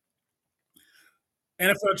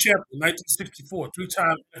NFL champion, 1964,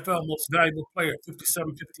 three-time NFL Most Valuable Player,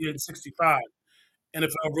 57, 58, and 65.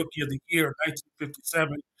 NFL Rookie of the Year,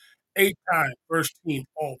 1957, eight-time first team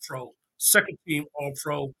All-Pro, second team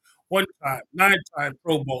All-Pro, one-time, nine-time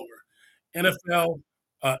Pro Bowler. NFL,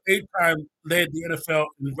 eight-time led the NFL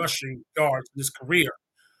in rushing yards in his career.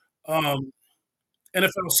 Um,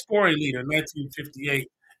 NFL scoring leader, 1958.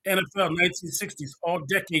 NFL 1960s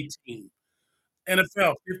All-Decade Team.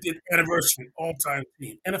 NFL 50th Anniversary All-Time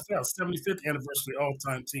Team. NFL 75th Anniversary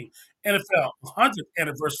All-Time Team. NFL 100th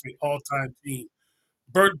Anniversary All-Time Team.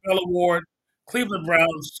 Burt Bell Award, Cleveland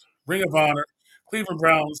Browns Ring of Honor, Cleveland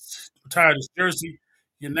Browns retired his jersey,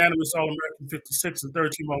 unanimous All-American 56 and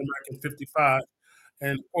third team All-American 55,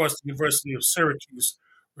 and of course the University of Syracuse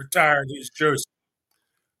retired his jersey.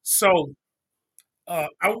 So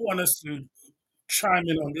I want us to chime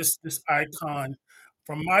in on this icon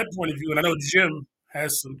from my point of view, and I know Jim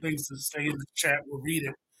has some things to say in the chat. We'll read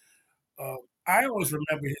it. Uh, I always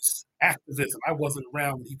remember his activism. I wasn't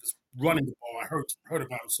around when he was running the ball. I heard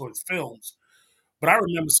about him, saw his films. But I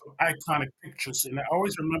remember some iconic pictures, and I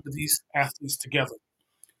always remember these athletes together.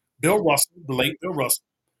 Bill Russell, the late Bill Russell,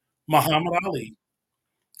 Muhammad Ali,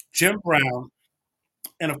 Jim Brown,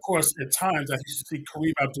 and of course, at times I used to see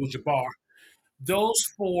Kareem Abdul-Jabbar. Those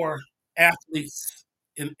four athletes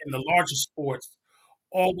in the larger sports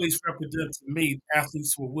always represent to me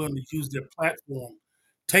athletes who are willing to use their platform,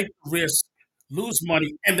 take the risk, lose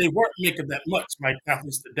money, and they weren't making that much like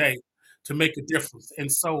athletes today to make a difference.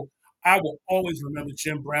 And so I will always remember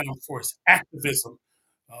Jim Brown for his activism,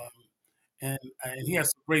 um, and he has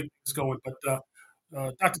some great things going. But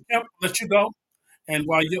Dr. Kemp, I'll let you go. And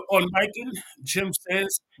while you're on micing, Jim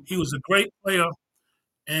says he was a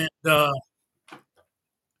and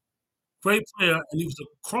great player, and he was a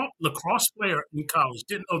lacrosse player in college.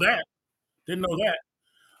 Didn't know that. Didn't know that.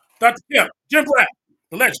 Dr. Kemp, Jim Brown,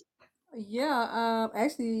 the legend. Yeah,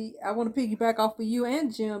 actually, I want to piggyback off of you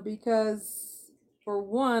and Jim because, for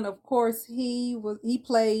one, of course, he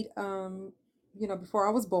played, before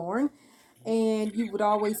I was born, and you would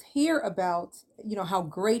always hear about, how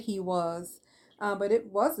great he was, but it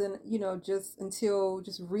wasn't, just until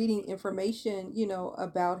just reading information,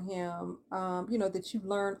 about him, that you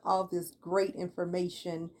learn all this great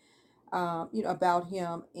information about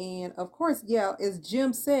him. And of course, yeah, as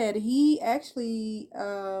Jim said, he actually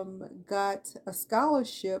got a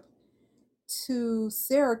scholarship to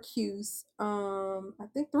Syracuse, I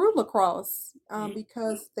think through lacrosse, Mhm.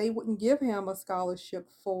 because they wouldn't give him a scholarship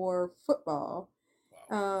for football.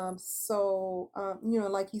 Wow.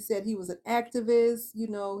 Like he said, he was an activist.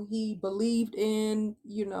 He believed in,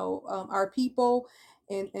 our people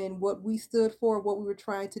and what we stood for, what we were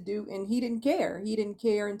trying to do. And he didn't care. He didn't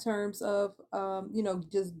care in terms of,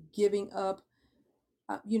 just giving up,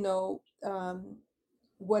 uh, you know, um,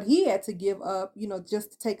 what he had to give up,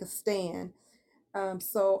 just to take a stand.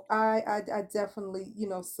 So I definitely,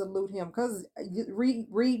 salute him because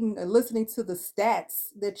reading and listening to the stats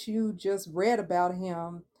that you just read about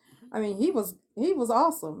him, Mhm. I mean, he was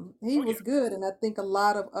awesome. He Oh, yeah. was good, and I think a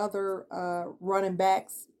lot of other running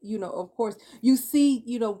backs, of course, you see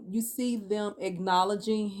them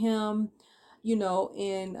acknowledging him,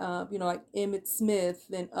 in like Emmett Smith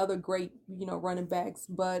and other great running backs,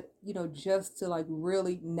 but just to like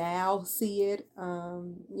really now see it,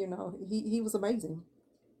 he was amazing.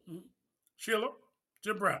 Mhm. Sheila,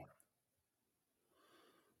 Jim Brown,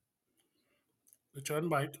 let you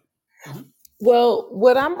unmic. Mm-hmm. Well,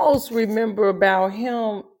 what I most remember about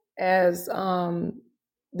him, as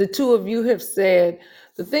the two of you have said,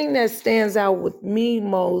 the thing that stands out with me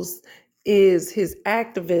most is his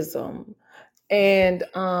activism. And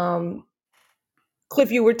Cliff,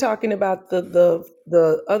 you were talking about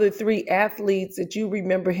the other three athletes that you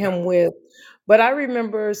remember Yeah, him with, but I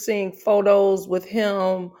remember seeing photos with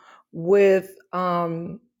him with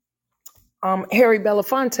Harry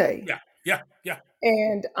Belafonte. yeah, yeah, yeah.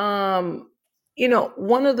 And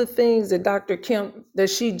one of the things that Dr. Kemp that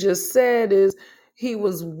she just said is he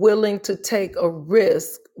was willing to take a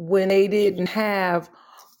risk when they didn't have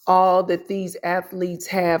all that these athletes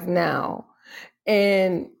have now.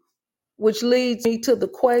 And which leads me to the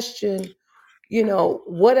question,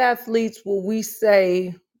 what athletes will we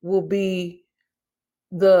say will be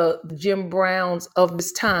the Jim Browns of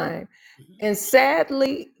this time? Mhm. And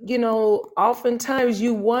sadly, oftentimes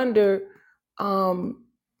you wonder, um,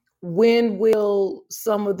 when will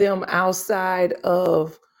some of them outside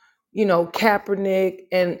of, Kaepernick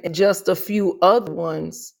and just a few other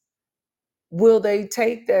ones, will they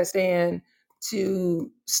take that stand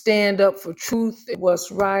to stand up for truth and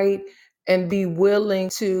what's right and be willing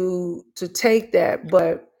to take that?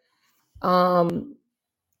 But um,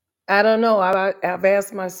 I don't know. I've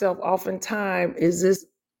asked myself oftentimes,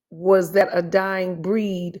 was that a dying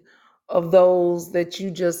breed of those that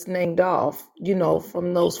you just named off, Mhm.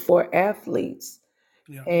 from those four athletes?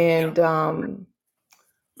 Yeah, And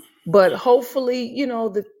but hopefully,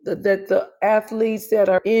 that the athletes that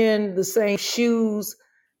are in the same shoes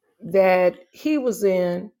that he was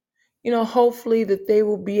in, hopefully that they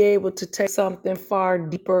will be able to take something far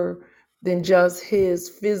deeper than just his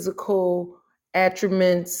physical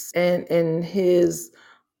attributes and his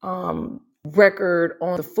record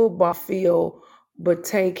on the football field, but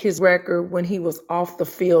take his record when he was off the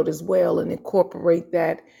field as well and incorporate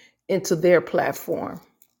that into their platform.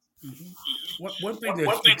 hmm one thing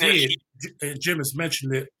that he did, and Jim has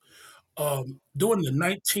mentioned it, during the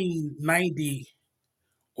 1990,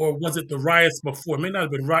 or was it the riots before? It may not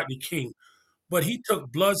have been Rodney King, but he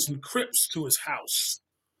took Bloods and Crips to his house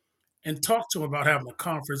and talked to him about having a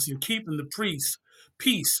conference and keeping the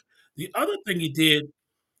peace. The other thing he did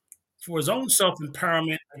for his own self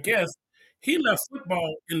empowerment, I guess, he left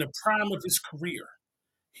football in the prime of his career.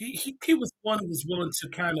 He was one who was willing to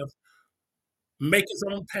kind of make his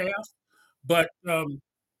own path, but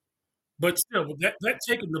still, that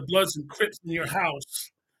taking the Bloods and Crips in your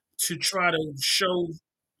house to try to show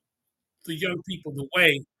the young people the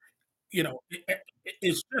way,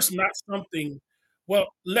 it's just not something. Well,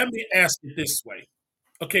 let me ask it this way.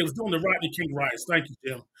 Okay, it was during the Rodney King riots. Thank you,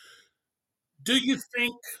 Jim. Do you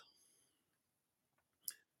think,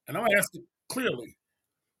 and I'm going to ask it clearly,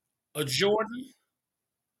 a Jordan,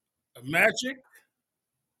 a Magic,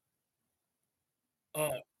 uh,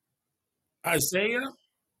 Isaiah,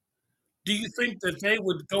 do you think that they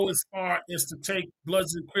would go as far as to take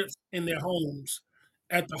Bloods and Crips in their homes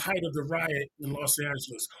at the height of the riot in Los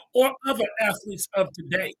Angeles? Or other athletes of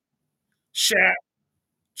today, Shaq,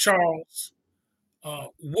 Charles,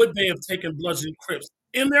 would they have taken Bloods and Crips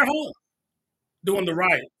in their home during the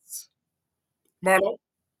riots? Marlo?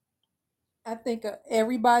 I think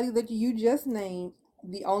everybody that you just named,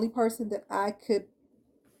 the only person that I could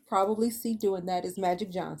probably see doing that is Magic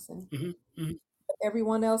Johnson. Hmm. Hmm.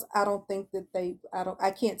 Everyone else, I don't think that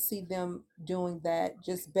I can't see them doing that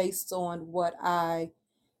just based on what I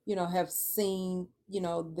have seen,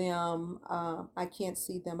 them. I can't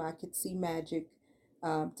see them. I could see Magic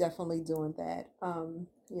definitely doing that.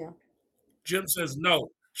 Yeah. Jim says no.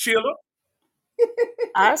 Sheila?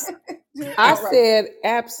 I I All right. said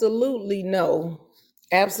absolutely no.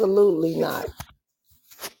 Absolutely not.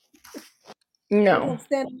 Look, No. I'm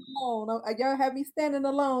standing alone. Y'all have me standing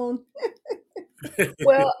alone.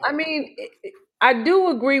 Well, I mean, I do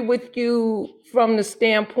agree with you from the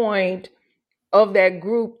standpoint of that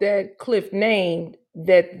group that Cliff named,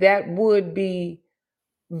 that would be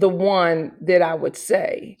the one that I would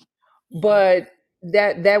say. Mhm. But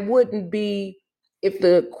that wouldn't be, if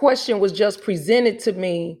the question was just presented to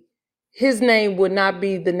me, his name would not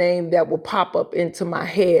be the name that would pop up into my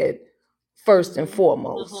head first and Hmm.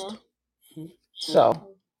 foremost. Mhm. So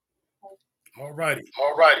All righty.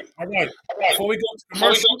 all righty. All right. All right. Before we go to Before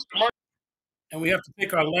we go commercial, to commercial. and we have to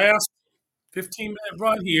take our last 15-minute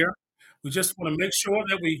run here, we just want to make sure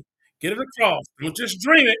that we get it across. Don't just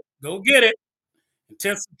dream it, go get it.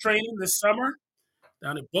 Intensive training this summer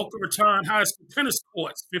down at Boca Raton High School Tennis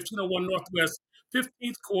Courts, 1501 Northwest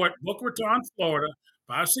 15th Court, Boca Raton, Florida,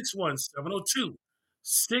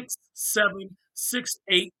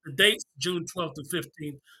 561-702-6768. The dates, June 12th to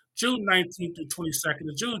 15th, June 19th through 22nd,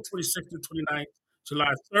 and June 26th through 29th,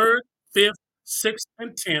 July 3rd, 5th, 6th,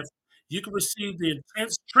 and 10th. You can receive the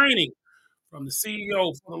intense training from the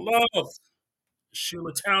CEO for the love,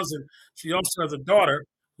 Sheila Townsend. She also has a daughter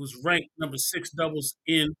who's ranked number 6 doubles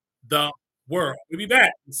in the world. We'll be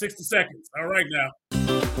back in 60 seconds. All right now.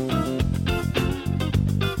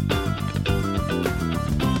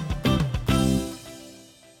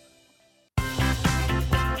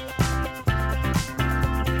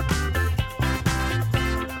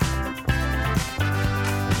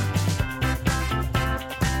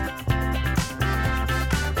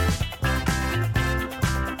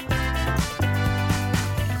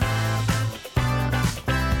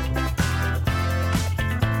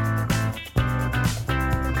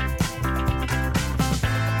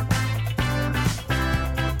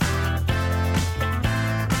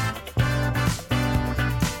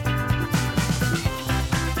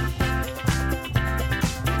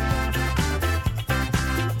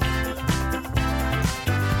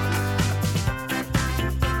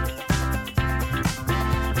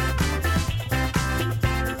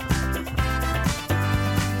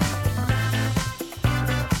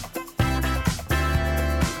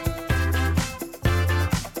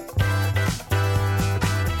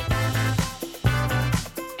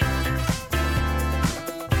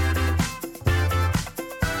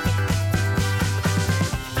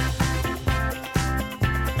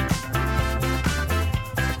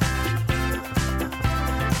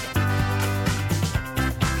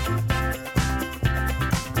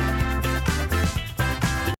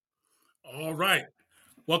 All right.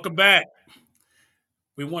 Welcome back.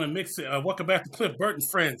 We want to mix it. Welcome back to Clifton Burt and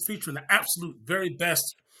Friends, featuring the absolute very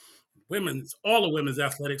best all the women's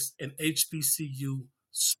athletics and HBCU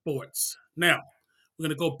sports. Now, we're going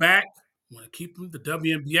to go back. We're going to keep them the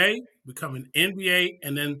WNBA, becoming NBA,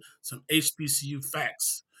 and then some HBCU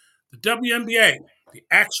facts. The WNBA, the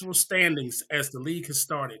actual standings as the league has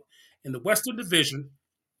started. In the Western Division,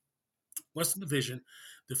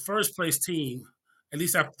 the first place team, at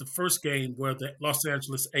least after the first game, were the Las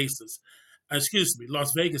Vegas Aces,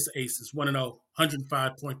 1-0,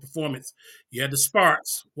 105-point performance. You had the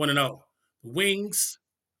Sparks, 1-0, the Wings,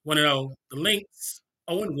 1-0, the Lynx,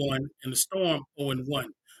 0-1, and the Storm, 0-1.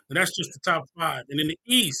 And that's just the top five. And in the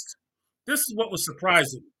East, this is what was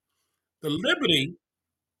surprising. The Liberty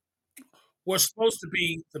was supposed to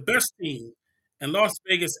be the best team, and Las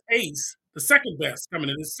Vegas Ace, the second best coming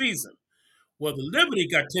in this season. Well, the Liberty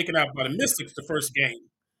got taken out by the Mystics the first game.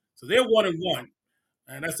 So they're 1-1.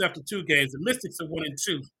 And that's after two games. The Mystics are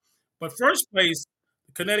 1-2. But first place,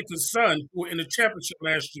 the Connecticut Sun, who were in the championship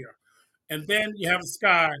last year. And then you have the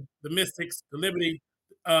Sky, the Mystics, the Liberty,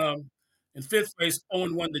 in fifth place,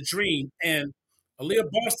 0-1, the Dream, and Aaliyah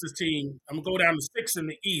Boston's team, I'm going to go down to 6 in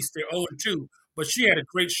the East. They're 0-2, but she had a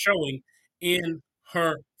great showing in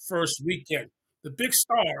her first weekend. The big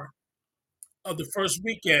star of the first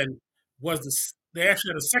weekend was they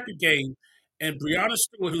actually had a second game, and Brianna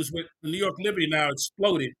Stewart, who's with the New York Liberty now,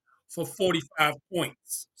 exploded for 45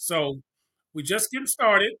 points. So we just getting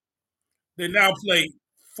started. They now play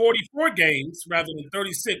 44 games rather than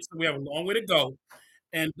 36, so we have a long way to go.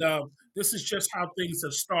 And this is just how things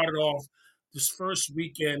have started off this first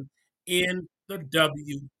weekend in the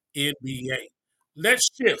WNBA. Let's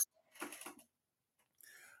shift.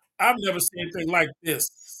 I've never seen anything like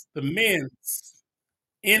this. The men's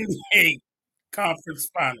NBA conference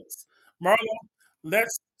finals. Marlo,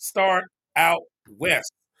 let's start out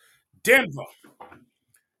west. Denver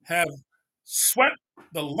have swept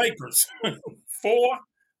the Lakers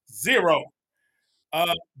 4-0.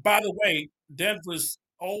 By the way, Denver's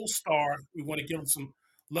old star, we want to give him some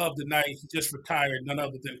love tonight. He just retired, none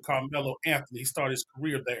other than Carmelo Anthony. He started his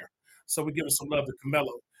career there. So we give him some love to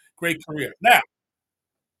Carmelo. Great career. Now,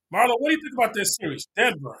 Marlo, what do you think about this series?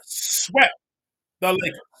 Denver swept the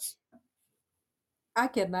I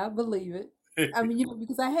cannot believe it. Lakers. I mean,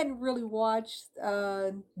 because I hadn't really watched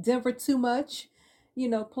Denver too much,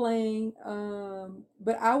 playing.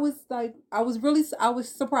 But I was like, I was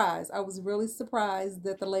surprised. I was really surprised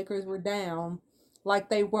that the Lakers were down like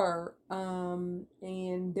they were. And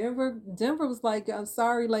Denver was like, I'm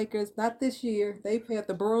sorry, Lakers, not this year. They've had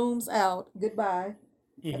the brooms out. Goodbye.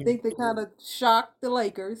 I Mhm, think they kind of shocked the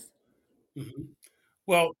Lakers. mhm.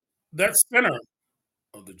 Well, that center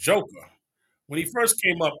of the Joker, when he first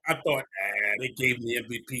came up, I thought, they gave him the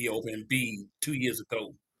MVP over Embiid 2 years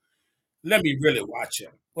ago. Let me really watch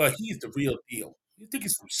him. Well, he's the real deal. You think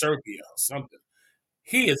he's from Serbia or something?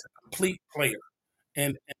 He is a complete player,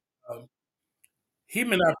 and he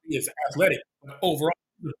may not be as athletic, but overall,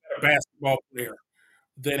 he's a better basketball player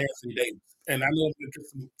than Anthony Davis. And I know I'm going to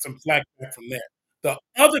get some flack back from that. The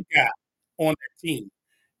other guy on that team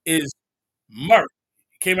is Murray.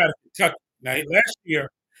 He came out of Kentucky. Now, last year,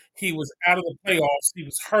 he was out of the playoffs. He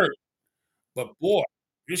was hurt. But boy,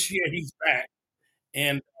 this year he's back.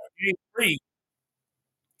 And game three,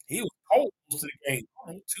 he was cold most of the game.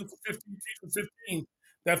 2 for 15, 3 for 15.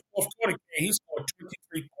 That fourth quarter game, he scored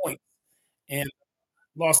 23 points. And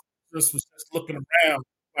Los Angeles was just looking around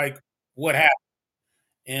like, what happened?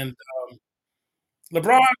 And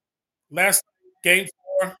LeBron, last night, game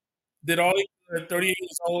four, did all he could, 38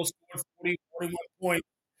 years old, scored 40, 41 points,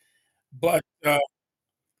 but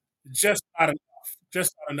just not enough.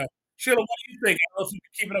 Just not enough. Sheila, what do you think? I don't know if you've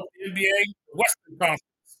been keeping up with the NBA, the Western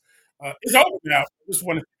Conference. It's over now. I just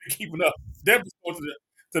want to keep it up. Denver's going to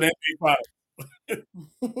the NBA Finals.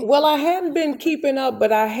 Well, I hadn't been keeping up,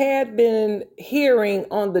 but I had been hearing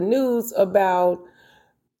on the news about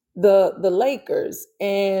the Lakers,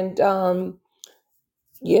 and I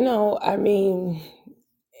mean,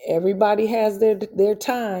 everybody has their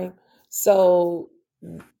time, so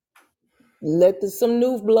some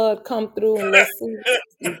new blood come through, and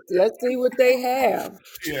let's see what they have.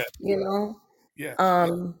 Yeah, You know, yeah,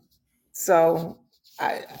 um, so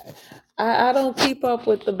I I don't keep up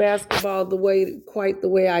with the basketball quite the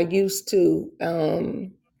way I used to.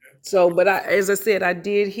 So, but as I said, I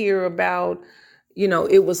did hear about,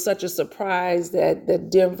 it was such a surprise that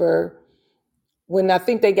Denver, when I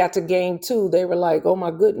think they got to game two, they were like, "Oh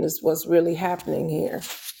my goodness, what's really happening here?"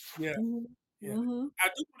 yeah, yeah. Mm-hmm. I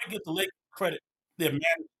do want to give the Lakers credit, their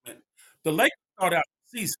management. The Lakers started out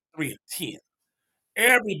season 3-10.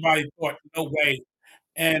 Everybody thought, no way.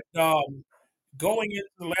 And going into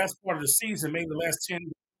the last part of the season, maybe the last 10,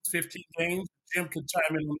 15 games, Jim can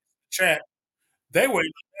chime in on the chat, they were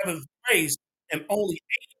in the 11th place and only 8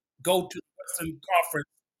 go to the Western Conference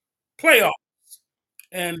playoff.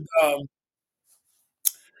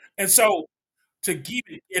 And so to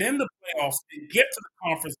even get in the playoffs and get to the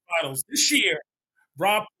conference finals this year,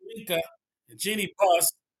 Rob Pelinka and Jeannie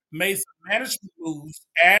Buss made some management moves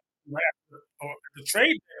at the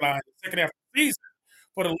trade deadline, the second half of the season,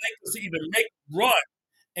 for the Lakers to even make a run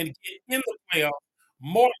and get in the playoffs,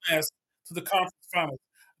 more or less, to the conference finals.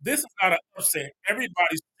 This is not an upset.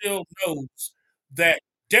 Everybody still knows that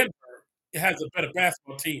Denver has a better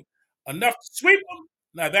basketball team. Enough to sweep them?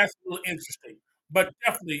 Now that's a little interesting. But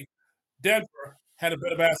definitely, Denver had a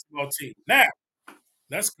better basketball team. Now,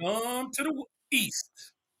 let's come to the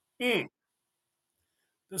East. Hmm.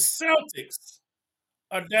 The Celtics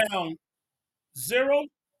are down 0-3,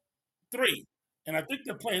 and I think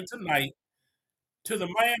they're playing tonight to the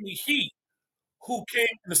Miami Heat,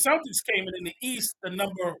 the Celtics came in the East, the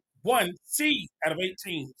number one seed out of 8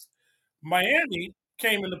 teams. Miami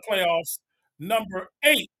came in the playoffs number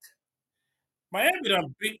 8. Miami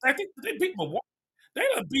done beat. I think they beat Milwaukee. They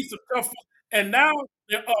done beat some tough, and now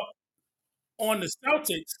they're up on the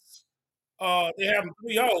Celtics. They have them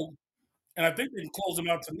 3-0, and I think they can close them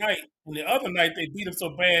out tonight. And the other night they beat them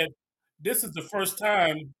so bad. This is the first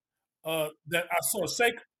time that I saw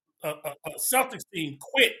a Celtics team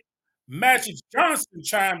quit. Magic Johnson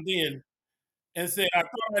chimed in and said, "I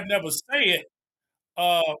thought I'd never say it,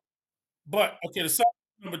 uh, but okay, the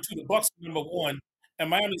Celtics number two, the Bucks number one, and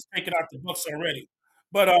Miami's taking out the Bucks already."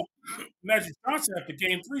 But Magic Johnson after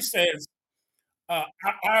Game 3 says,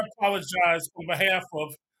 I apologize on behalf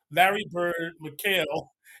of Larry Bird, McHale,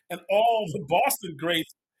 and all the Boston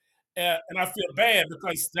greats, and I feel bad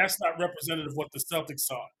because that's not representative of what the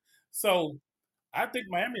Celtics are." So I think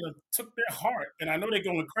Miami took their heart, and I know they're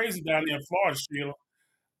going crazy down there in Florida, Sheila.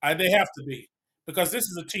 They have to be because this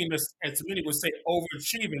is a team that's, as many would say,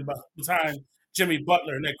 overachieving behind Jimmy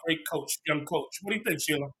Butler and that great coach, young coach. What do you think,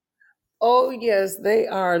 Sheila? Oh yes, they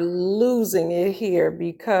are losing it here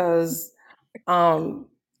because um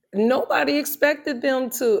nobody expected them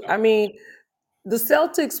to. I mean, the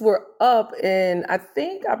Celtics were up, and I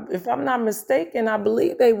think, if I'm not mistaken, I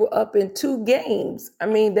believe they were up in 2 games. I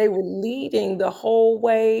mean, they were leading the whole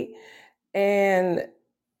way, and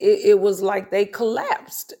it was like they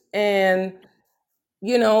collapsed. And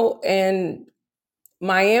and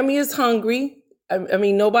Miami is hungry. I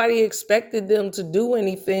mean, nobody expected them to do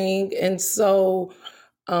anything, and so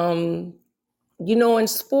um, in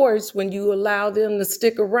sports, when you allow them to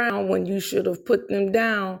stick around when you should have put them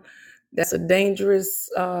down, that's a dangerous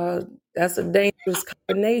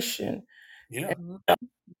combination. Yeah.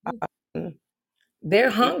 And they're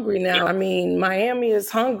hungry now. I mean, Miami is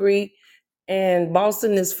hungry, and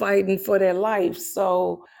Boston is fighting for their life.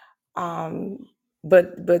 So, um,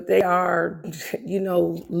 but they are,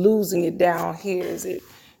 losing it down here as it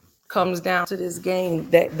comes down to this game.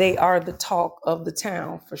 That they are the talk of the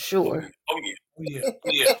town for Oh sure. yeah. Oh yeah. Oh yeah.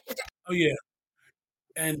 Oh yeah. Oh yeah.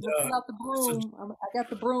 And We'll pull out the so broom. I got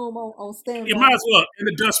the broom on you might standby. as well in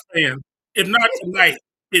the dustpan. If not tonight,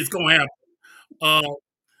 it's gonna happen. Uh,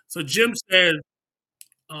 so Jim said,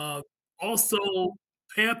 uh, also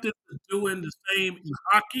Panthers are doing the same in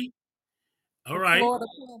hockey. All The right, Florida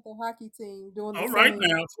Panther hockey team doing the all right same.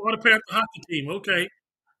 now, Florida Panther hockey team. Okay,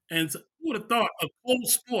 and so, who would have thought a cold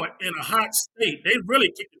sport in a hot state? They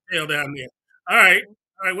really kick the tail down there. All right,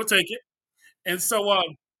 we'll take it. And so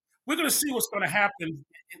we're gonna see what's gonna happen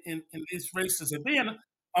in these races, and then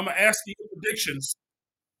I'm gonna ask you predictions.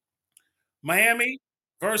 Miami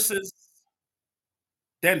versus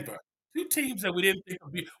Denver. Two teams that we didn't think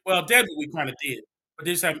would be. Well, Denver we kind of did, but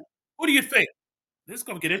this time, who do you think? This is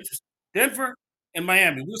going to get interesting. Denver and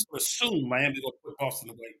Miami. We're just going to assume Miami going to put Boston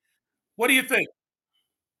away. What do you think?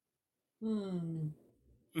 Hmm.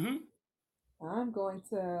 Mm-hmm. I'm going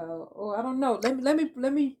to. Oh, I don't know. Let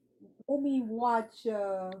me watch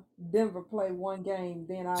Denver play one game.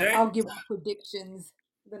 Then Jay? I'll give my predictions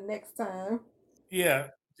the next time. Yeah.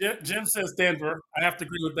 Jim says Denver. I have to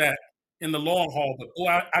agree with that in the long haul, but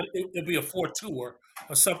it'll be a 4-2 or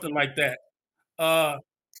something like that. Uh,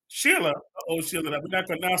 Sheila, oh Sheila, we're not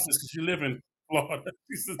going to announce this because you live in Florida.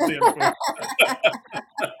 She says Denver.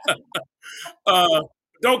 Uh,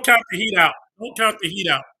 don't count the heat out. Don't count the heat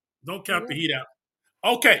out. Don't count the Yeah. heat out.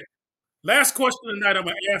 Okay. Last question tonight I'm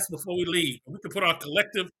going to ask before we leave. We can put our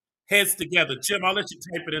collective heads together. Jim, I'll let you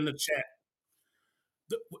type it in the chat.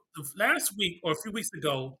 The last week or a few weeks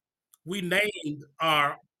ago, we named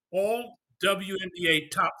our all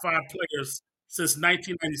WNBA top 5 players since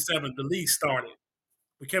 1997. The league started.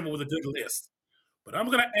 We came up with a good list. But I'm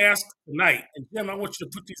going to ask tonight, and Jim, I want you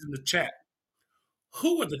to put these in the chat.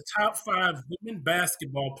 Who are the top 5 women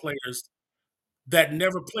basketball players that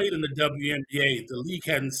never played in the WNBA? The league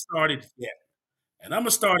hadn't started yet. And I'm going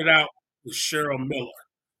to start it out with Cheryl Miller.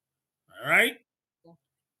 All right?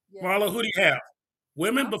 Yes. Marla, who do you have?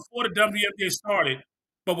 Women I'm, before the WNBA started,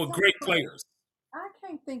 but were great players. I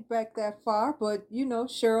can't think back that far, but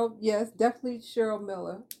Cheryl, yes, definitely Cheryl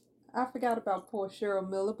Miller. I forgot about poor Cheryl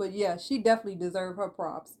Miller, but yeah, she definitely deserved her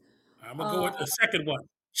props. I'm going to go Uh, with the second one.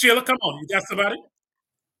 Sheila, come on. You got somebody?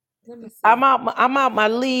 Let me I'm see. out. I'm out my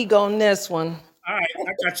league on this one. All right.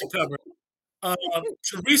 I got you covered.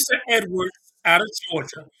 Teresa Edwards out of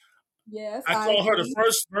Georgia. Yes, I I call her the agree.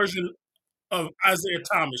 first version of Isaiah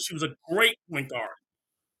Thomas. She was a great point guard.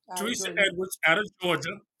 I Teresa agree. Edwards out of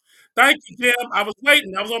Georgia. Thank you, Jim. I was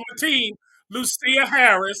waiting. I was on my team. Lucia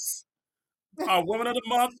Harris, our Woman of the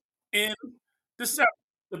Month in December.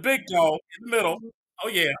 The big dog in the middle. Oh,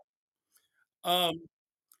 yeah. Um,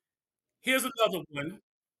 Here's another one.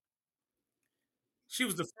 She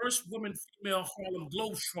was the first woman female Harlem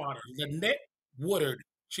Globetrotter, Lynette Woodard.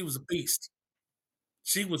 She was a beast.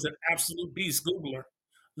 She was an absolute beast. Google her.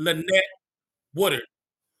 Lynette Woodard.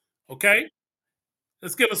 Okay?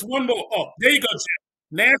 Let's give us one more. Oh, there you go, Jim.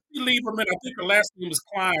 Nancy Lieberman. I think her last name is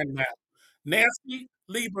Klein now. Nancy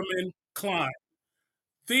Lieberman Klein.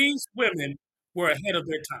 These women were ahead of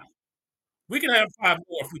their time. We can have five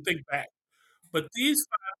more if we think back. But these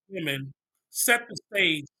five women set the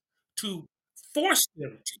stage to force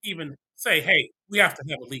them to even say, hey, we have to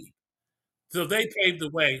have a lead. So they paved the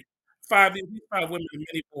way. These five women and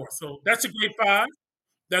many more. So that's a great five.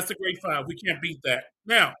 That's a great five. We can't beat that.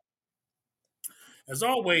 Now, as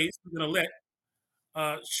always, we're going to let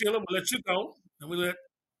Sheila, we'll let you go. And we let,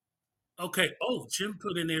 okay. Oh, Jim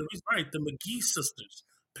put in there, he's right, the McGee sisters,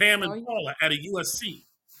 Pam and Oh, Paula at a USC.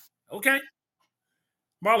 Okay.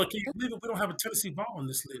 Marla, can you believe it? We don't have a Tennessee ball on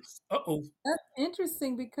this list. Uh-oh. that's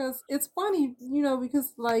interesting because it's funny,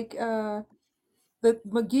 because like the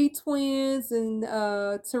McGee twins and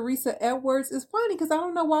Teresa Edwards. It's funny because I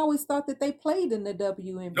don't know why I always thought that they played in the Nope.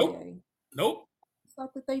 WNBA. Nope.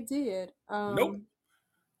 Thought that they did. Nope.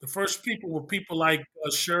 The first people were people like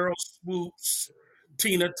Cheryl Swoops,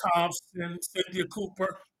 Tina Thompson, Cynthia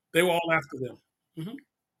Cooper. They were all after them. Hmm.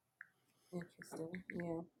 Interesting.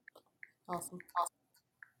 Yeah. Awesome.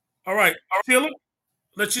 All right, Sheila,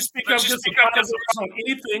 let you speak up just a final words on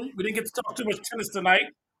anything. We didn't get to talk too much tennis tonight,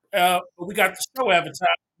 but we got the show advertised.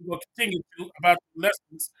 We're going to continue to about the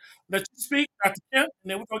lessons. Let you speak, Dr. Kemp,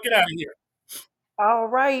 and then we're going to get out of here. All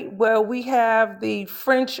right. Well, we have the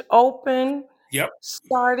French Open Yep.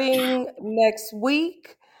 starting next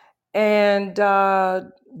week. And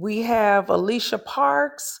we have Alicia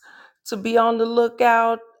Parks to be on the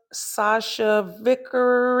lookout. Sasha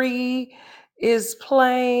Vickery is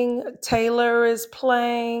playing. Taylor is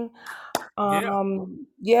playing. Yeah.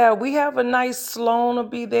 Yeah, we have a nice Sloan will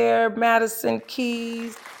be there. Madison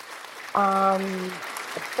Keys.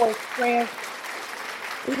 Of course, France.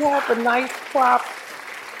 We have a nice crop.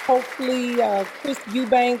 Hopefully, Chris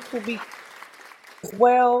Eubanks will be as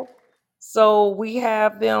well. So we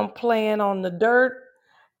have them playing on the dirt.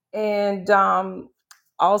 And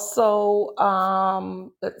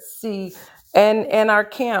also, let's see, and our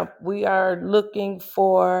camp. We are looking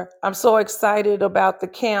for. I'm so excited about the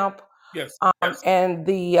camp Yes. and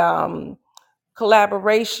the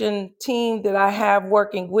collaboration team that I have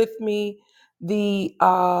working with me. The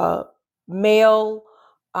male,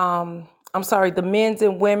 I'm sorry, the men's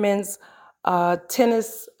and women's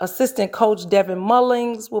tennis assistant coach Devin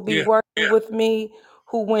Mullings will be Yeah. working with me,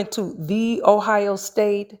 who went to the Ohio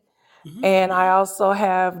State. Hmm. And I also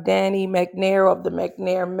have Danny McNair of the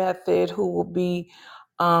McNair Method, who will be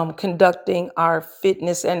conducting our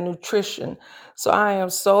fitness and nutrition. So I am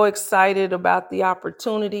so excited about the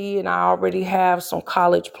opportunity, and I already have some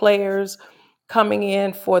college players coming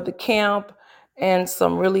in for the camp, and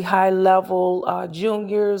some really high level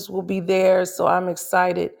juniors will be there. So I'm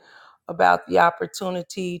excited about the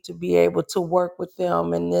opportunity to be able to work with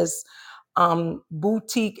them in this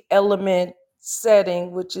boutique element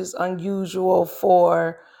setting, which is unusual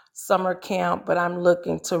for summer camp, but I'm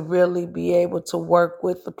looking to really be able to work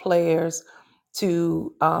with the players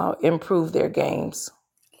to improve their games.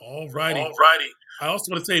 All righty. All righty. I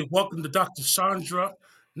also want to say welcome to Dr. Chandra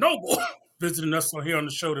Noble visiting us on here on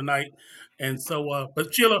the show tonight. And so,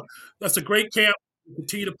 but Sheila, that's a great camp. We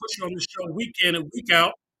continue to put you on the show week in and week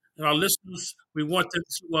out. And our listeners, we want them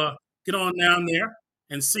to get on down there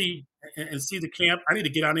and see the camp. I need to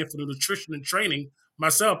get out there for the nutrition and training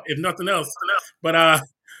myself, if nothing else. But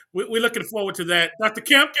we're looking forward to that. Dr.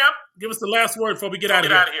 Kemp, give us the last word before we get out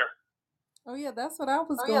of here. Oh yeah, that's what I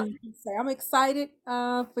was going to say. I'm excited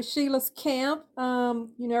for Sheila's camp.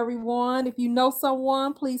 Everyone, if you know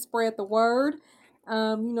someone, please spread the word.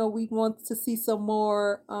 We want to see some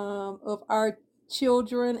more of our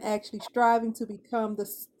children actually striving to become the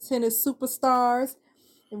tennis superstars.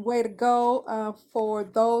 And way to go for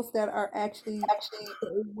those that are actually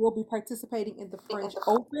will be participating in the French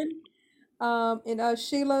Open. And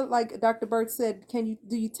Sheila, like Dr. Burt said, do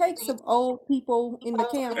you take some old people in the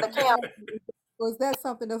camp as well? Or is that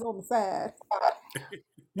something that's on the side?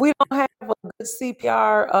 We don't have a good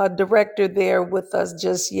CPR director there with us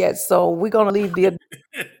just yet, so we're going to leave the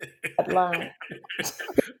line.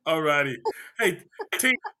 All righty. Hey,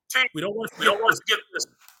 team, we don't want to forget this.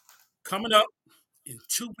 Coming up in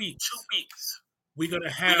 2 weeks, we're going to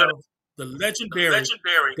have the legendary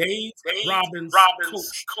Dave Robbins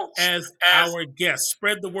coach as our guest.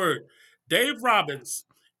 Spread the word. Dave Robbins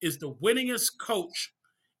is the winningest coach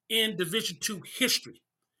in Division II history.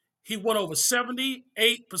 He won over 78%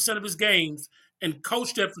 of his games and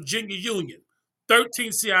coached at Virginia Union.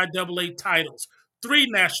 13 CIAA titles, 3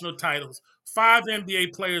 national titles, 5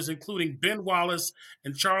 NBA players, including Ben Wallace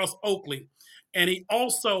and Charles Oakley. And he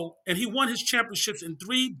won his championships in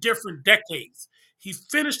 3 different decades. He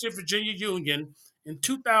finished at Virginia Union in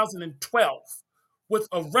 2012 with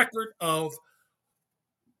a record of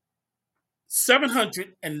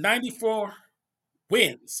 794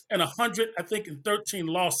 wins and 100, I think, and 13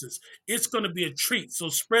 losses. It's going to be a treat. So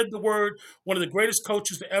spread the word. One of the greatest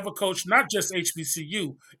coaches to ever coach, not just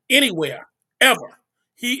HBCU, anywhere, ever.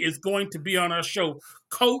 He is going to be on our show,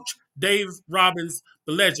 Coach Dave Robbins,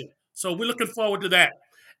 the legend. So we're looking forward to that.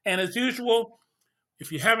 And as usual,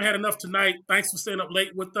 if you haven't had enough tonight, thanks for staying up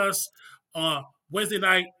late with us. Wednesday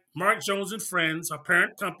night, Mark Jones and Friends, our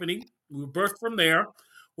parent company, we were birthed from there,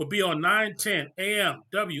 will be on 9:10 a.m.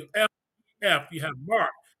 WFF. You have Mark,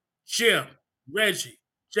 Jim, Reggie,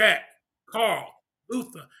 Jack, Carl,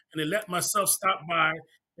 Luther, and they let myself stop by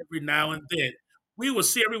every now and then. We will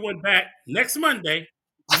see everyone back next Monday,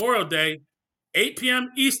 Memorial Day, 8 p.m.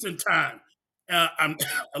 Eastern Time. I'm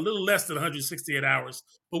a little less than 168 hours,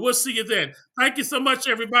 but we'll see you then. Thank you so much,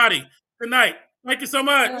 everybody. Good night. Thank you so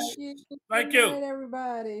much. Thank you. Thank Good you. night,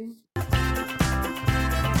 everybody.